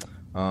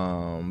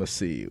 Let's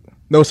see.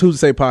 No, it's Who's to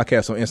Say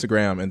podcast on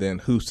Instagram, and then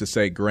Who's to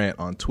Say Grant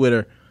on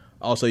Twitter.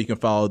 Also, you can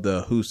follow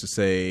the Who's to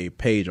Say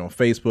page on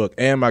Facebook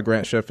and my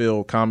Grant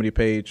Sheffield comedy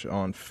page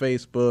on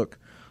Facebook.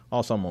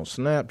 Also, I'm on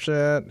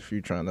Snapchat if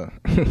you're trying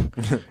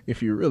to,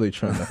 if you're really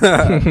trying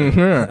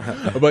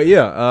to. But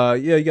yeah,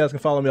 you guys can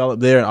follow me all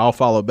up there, and I'll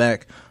follow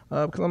back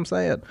because I'm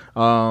sad.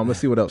 Let's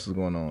see what else is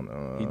going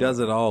on. He does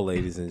it all,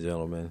 ladies and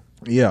gentlemen.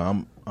 Yeah,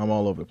 I'm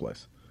all over the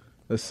place.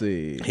 Let's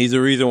see. He's the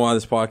reason why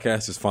this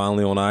podcast is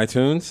finally on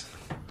iTunes.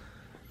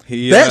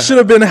 That should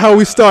have been how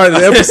we started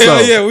the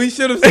episode. Yeah, we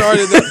should have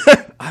started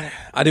that.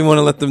 I didn't want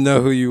to let them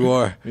know who you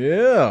are.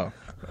 Yeah.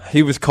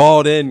 He was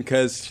called in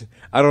because,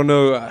 I don't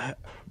know,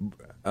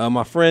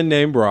 my friend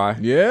named Bri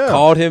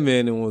called him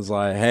in and was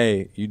like,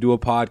 hey, you do a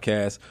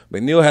podcast.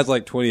 McNeil has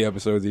like 20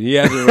 episodes and he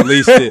hasn't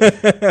released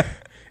it.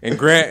 And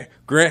Grant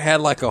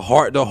had like a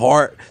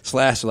heart-to-heart /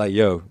 like,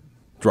 yo,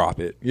 drop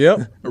it.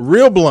 Yep.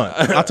 Real blunt.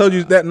 I told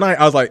you that night,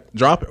 I was like,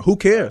 drop it. Who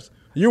cares?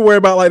 You're worried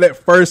about like that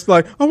first,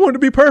 like, I want it to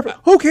be perfect.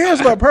 Who cares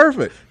about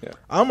perfect? Yeah.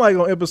 I'm like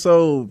on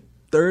episode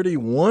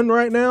 31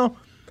 right now.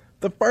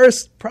 The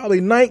first probably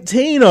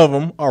 19 of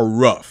them are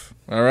rough.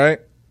 All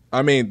right.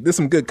 I mean, there's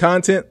some good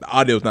content. The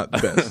audio's not the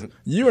best.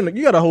 You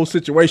got a whole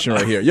situation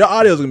right here. Your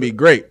audio's gonna be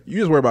great. You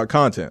just worry about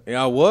content.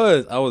 Yeah, I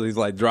was. He's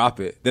like, drop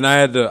it. Then I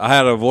had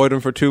to avoid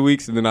him for 2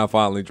 weeks, and then I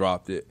finally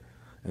dropped it.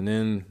 And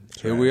then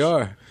here we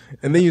are.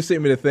 And then you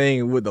sent me the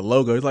thing with the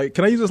logo. He's like,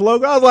 can I use this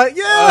logo? I was like,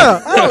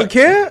 yeah, I don't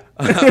care.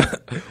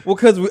 Well,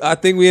 because I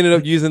think we ended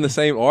up using the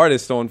same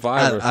artist on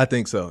Fiverr. I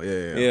think so.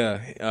 Yeah.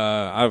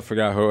 I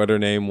forgot what her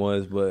name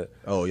was, but.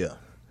 Oh, yeah.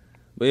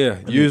 But yeah,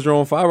 used her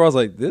on Fiverr. I was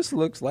like, this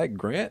looks like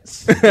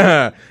Grant's.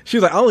 She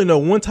was like, I only know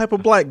one type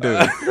of black dude.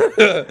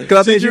 Because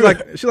I think she's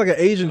like an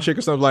Asian chick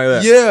or something like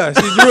that. Yeah,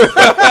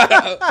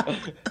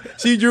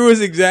 she drew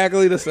us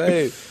exactly the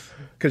same.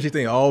 Because she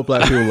think all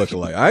black people look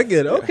alike. I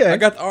get it. Okay. I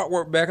got the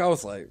artwork back. I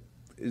was like,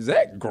 is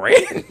that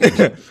Grant?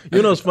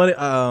 You know, it's funny.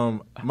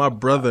 My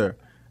brother,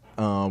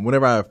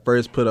 whenever I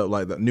first put up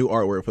like the new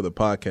artwork for the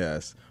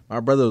podcast, my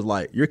brother was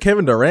like, "You're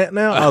Kevin Durant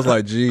now?" I was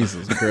like,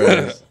 Jesus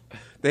Christ.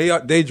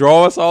 They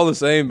draw us all the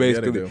same,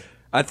 basically. Yeah,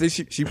 I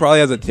think she probably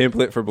has a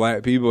template for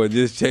black people. It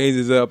just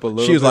changes up a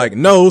little bit. She was like,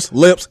 nose,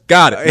 lips,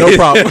 got it. No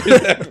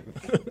problem.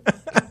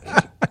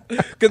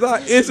 Because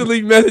I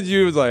instantly messaged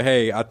you. It was like,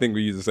 hey, I think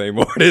we use the same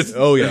artist.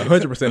 Oh, yeah.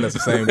 100% that's the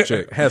same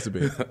chick. Has to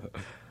be.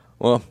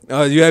 Well,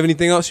 do you have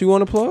anything else you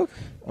want to plug?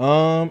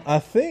 I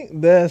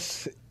think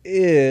that's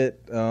it.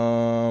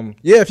 Yeah,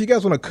 if you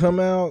guys want to come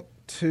out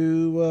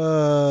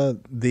to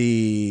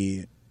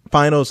the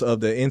finals of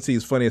the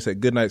NC's Funniest at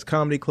Goodnight's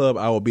Comedy Club,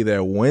 I will be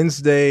there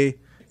Wednesday.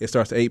 It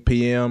starts at 8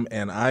 p.m.,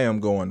 and I am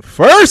going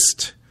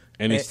first.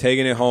 And he's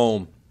taking it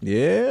home.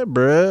 Yeah,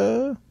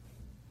 bruh.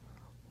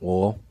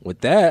 Well,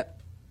 with that,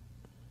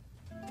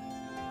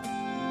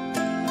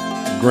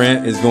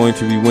 Grant is going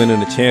to be winning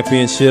the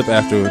championship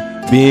after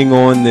being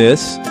on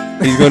this.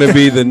 He's going to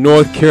be the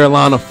North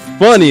Carolina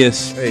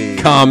funniest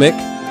comic.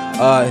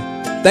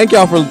 Thank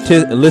y'all for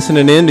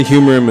listening in to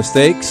Humor and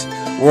Mistakes.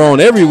 We're on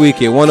every week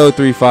at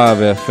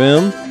 103.5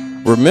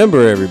 FM.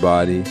 Remember,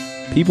 everybody,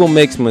 people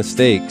make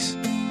mistakes,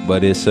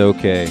 but it's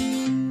okay.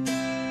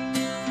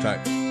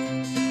 Tight.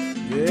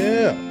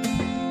 Yeah.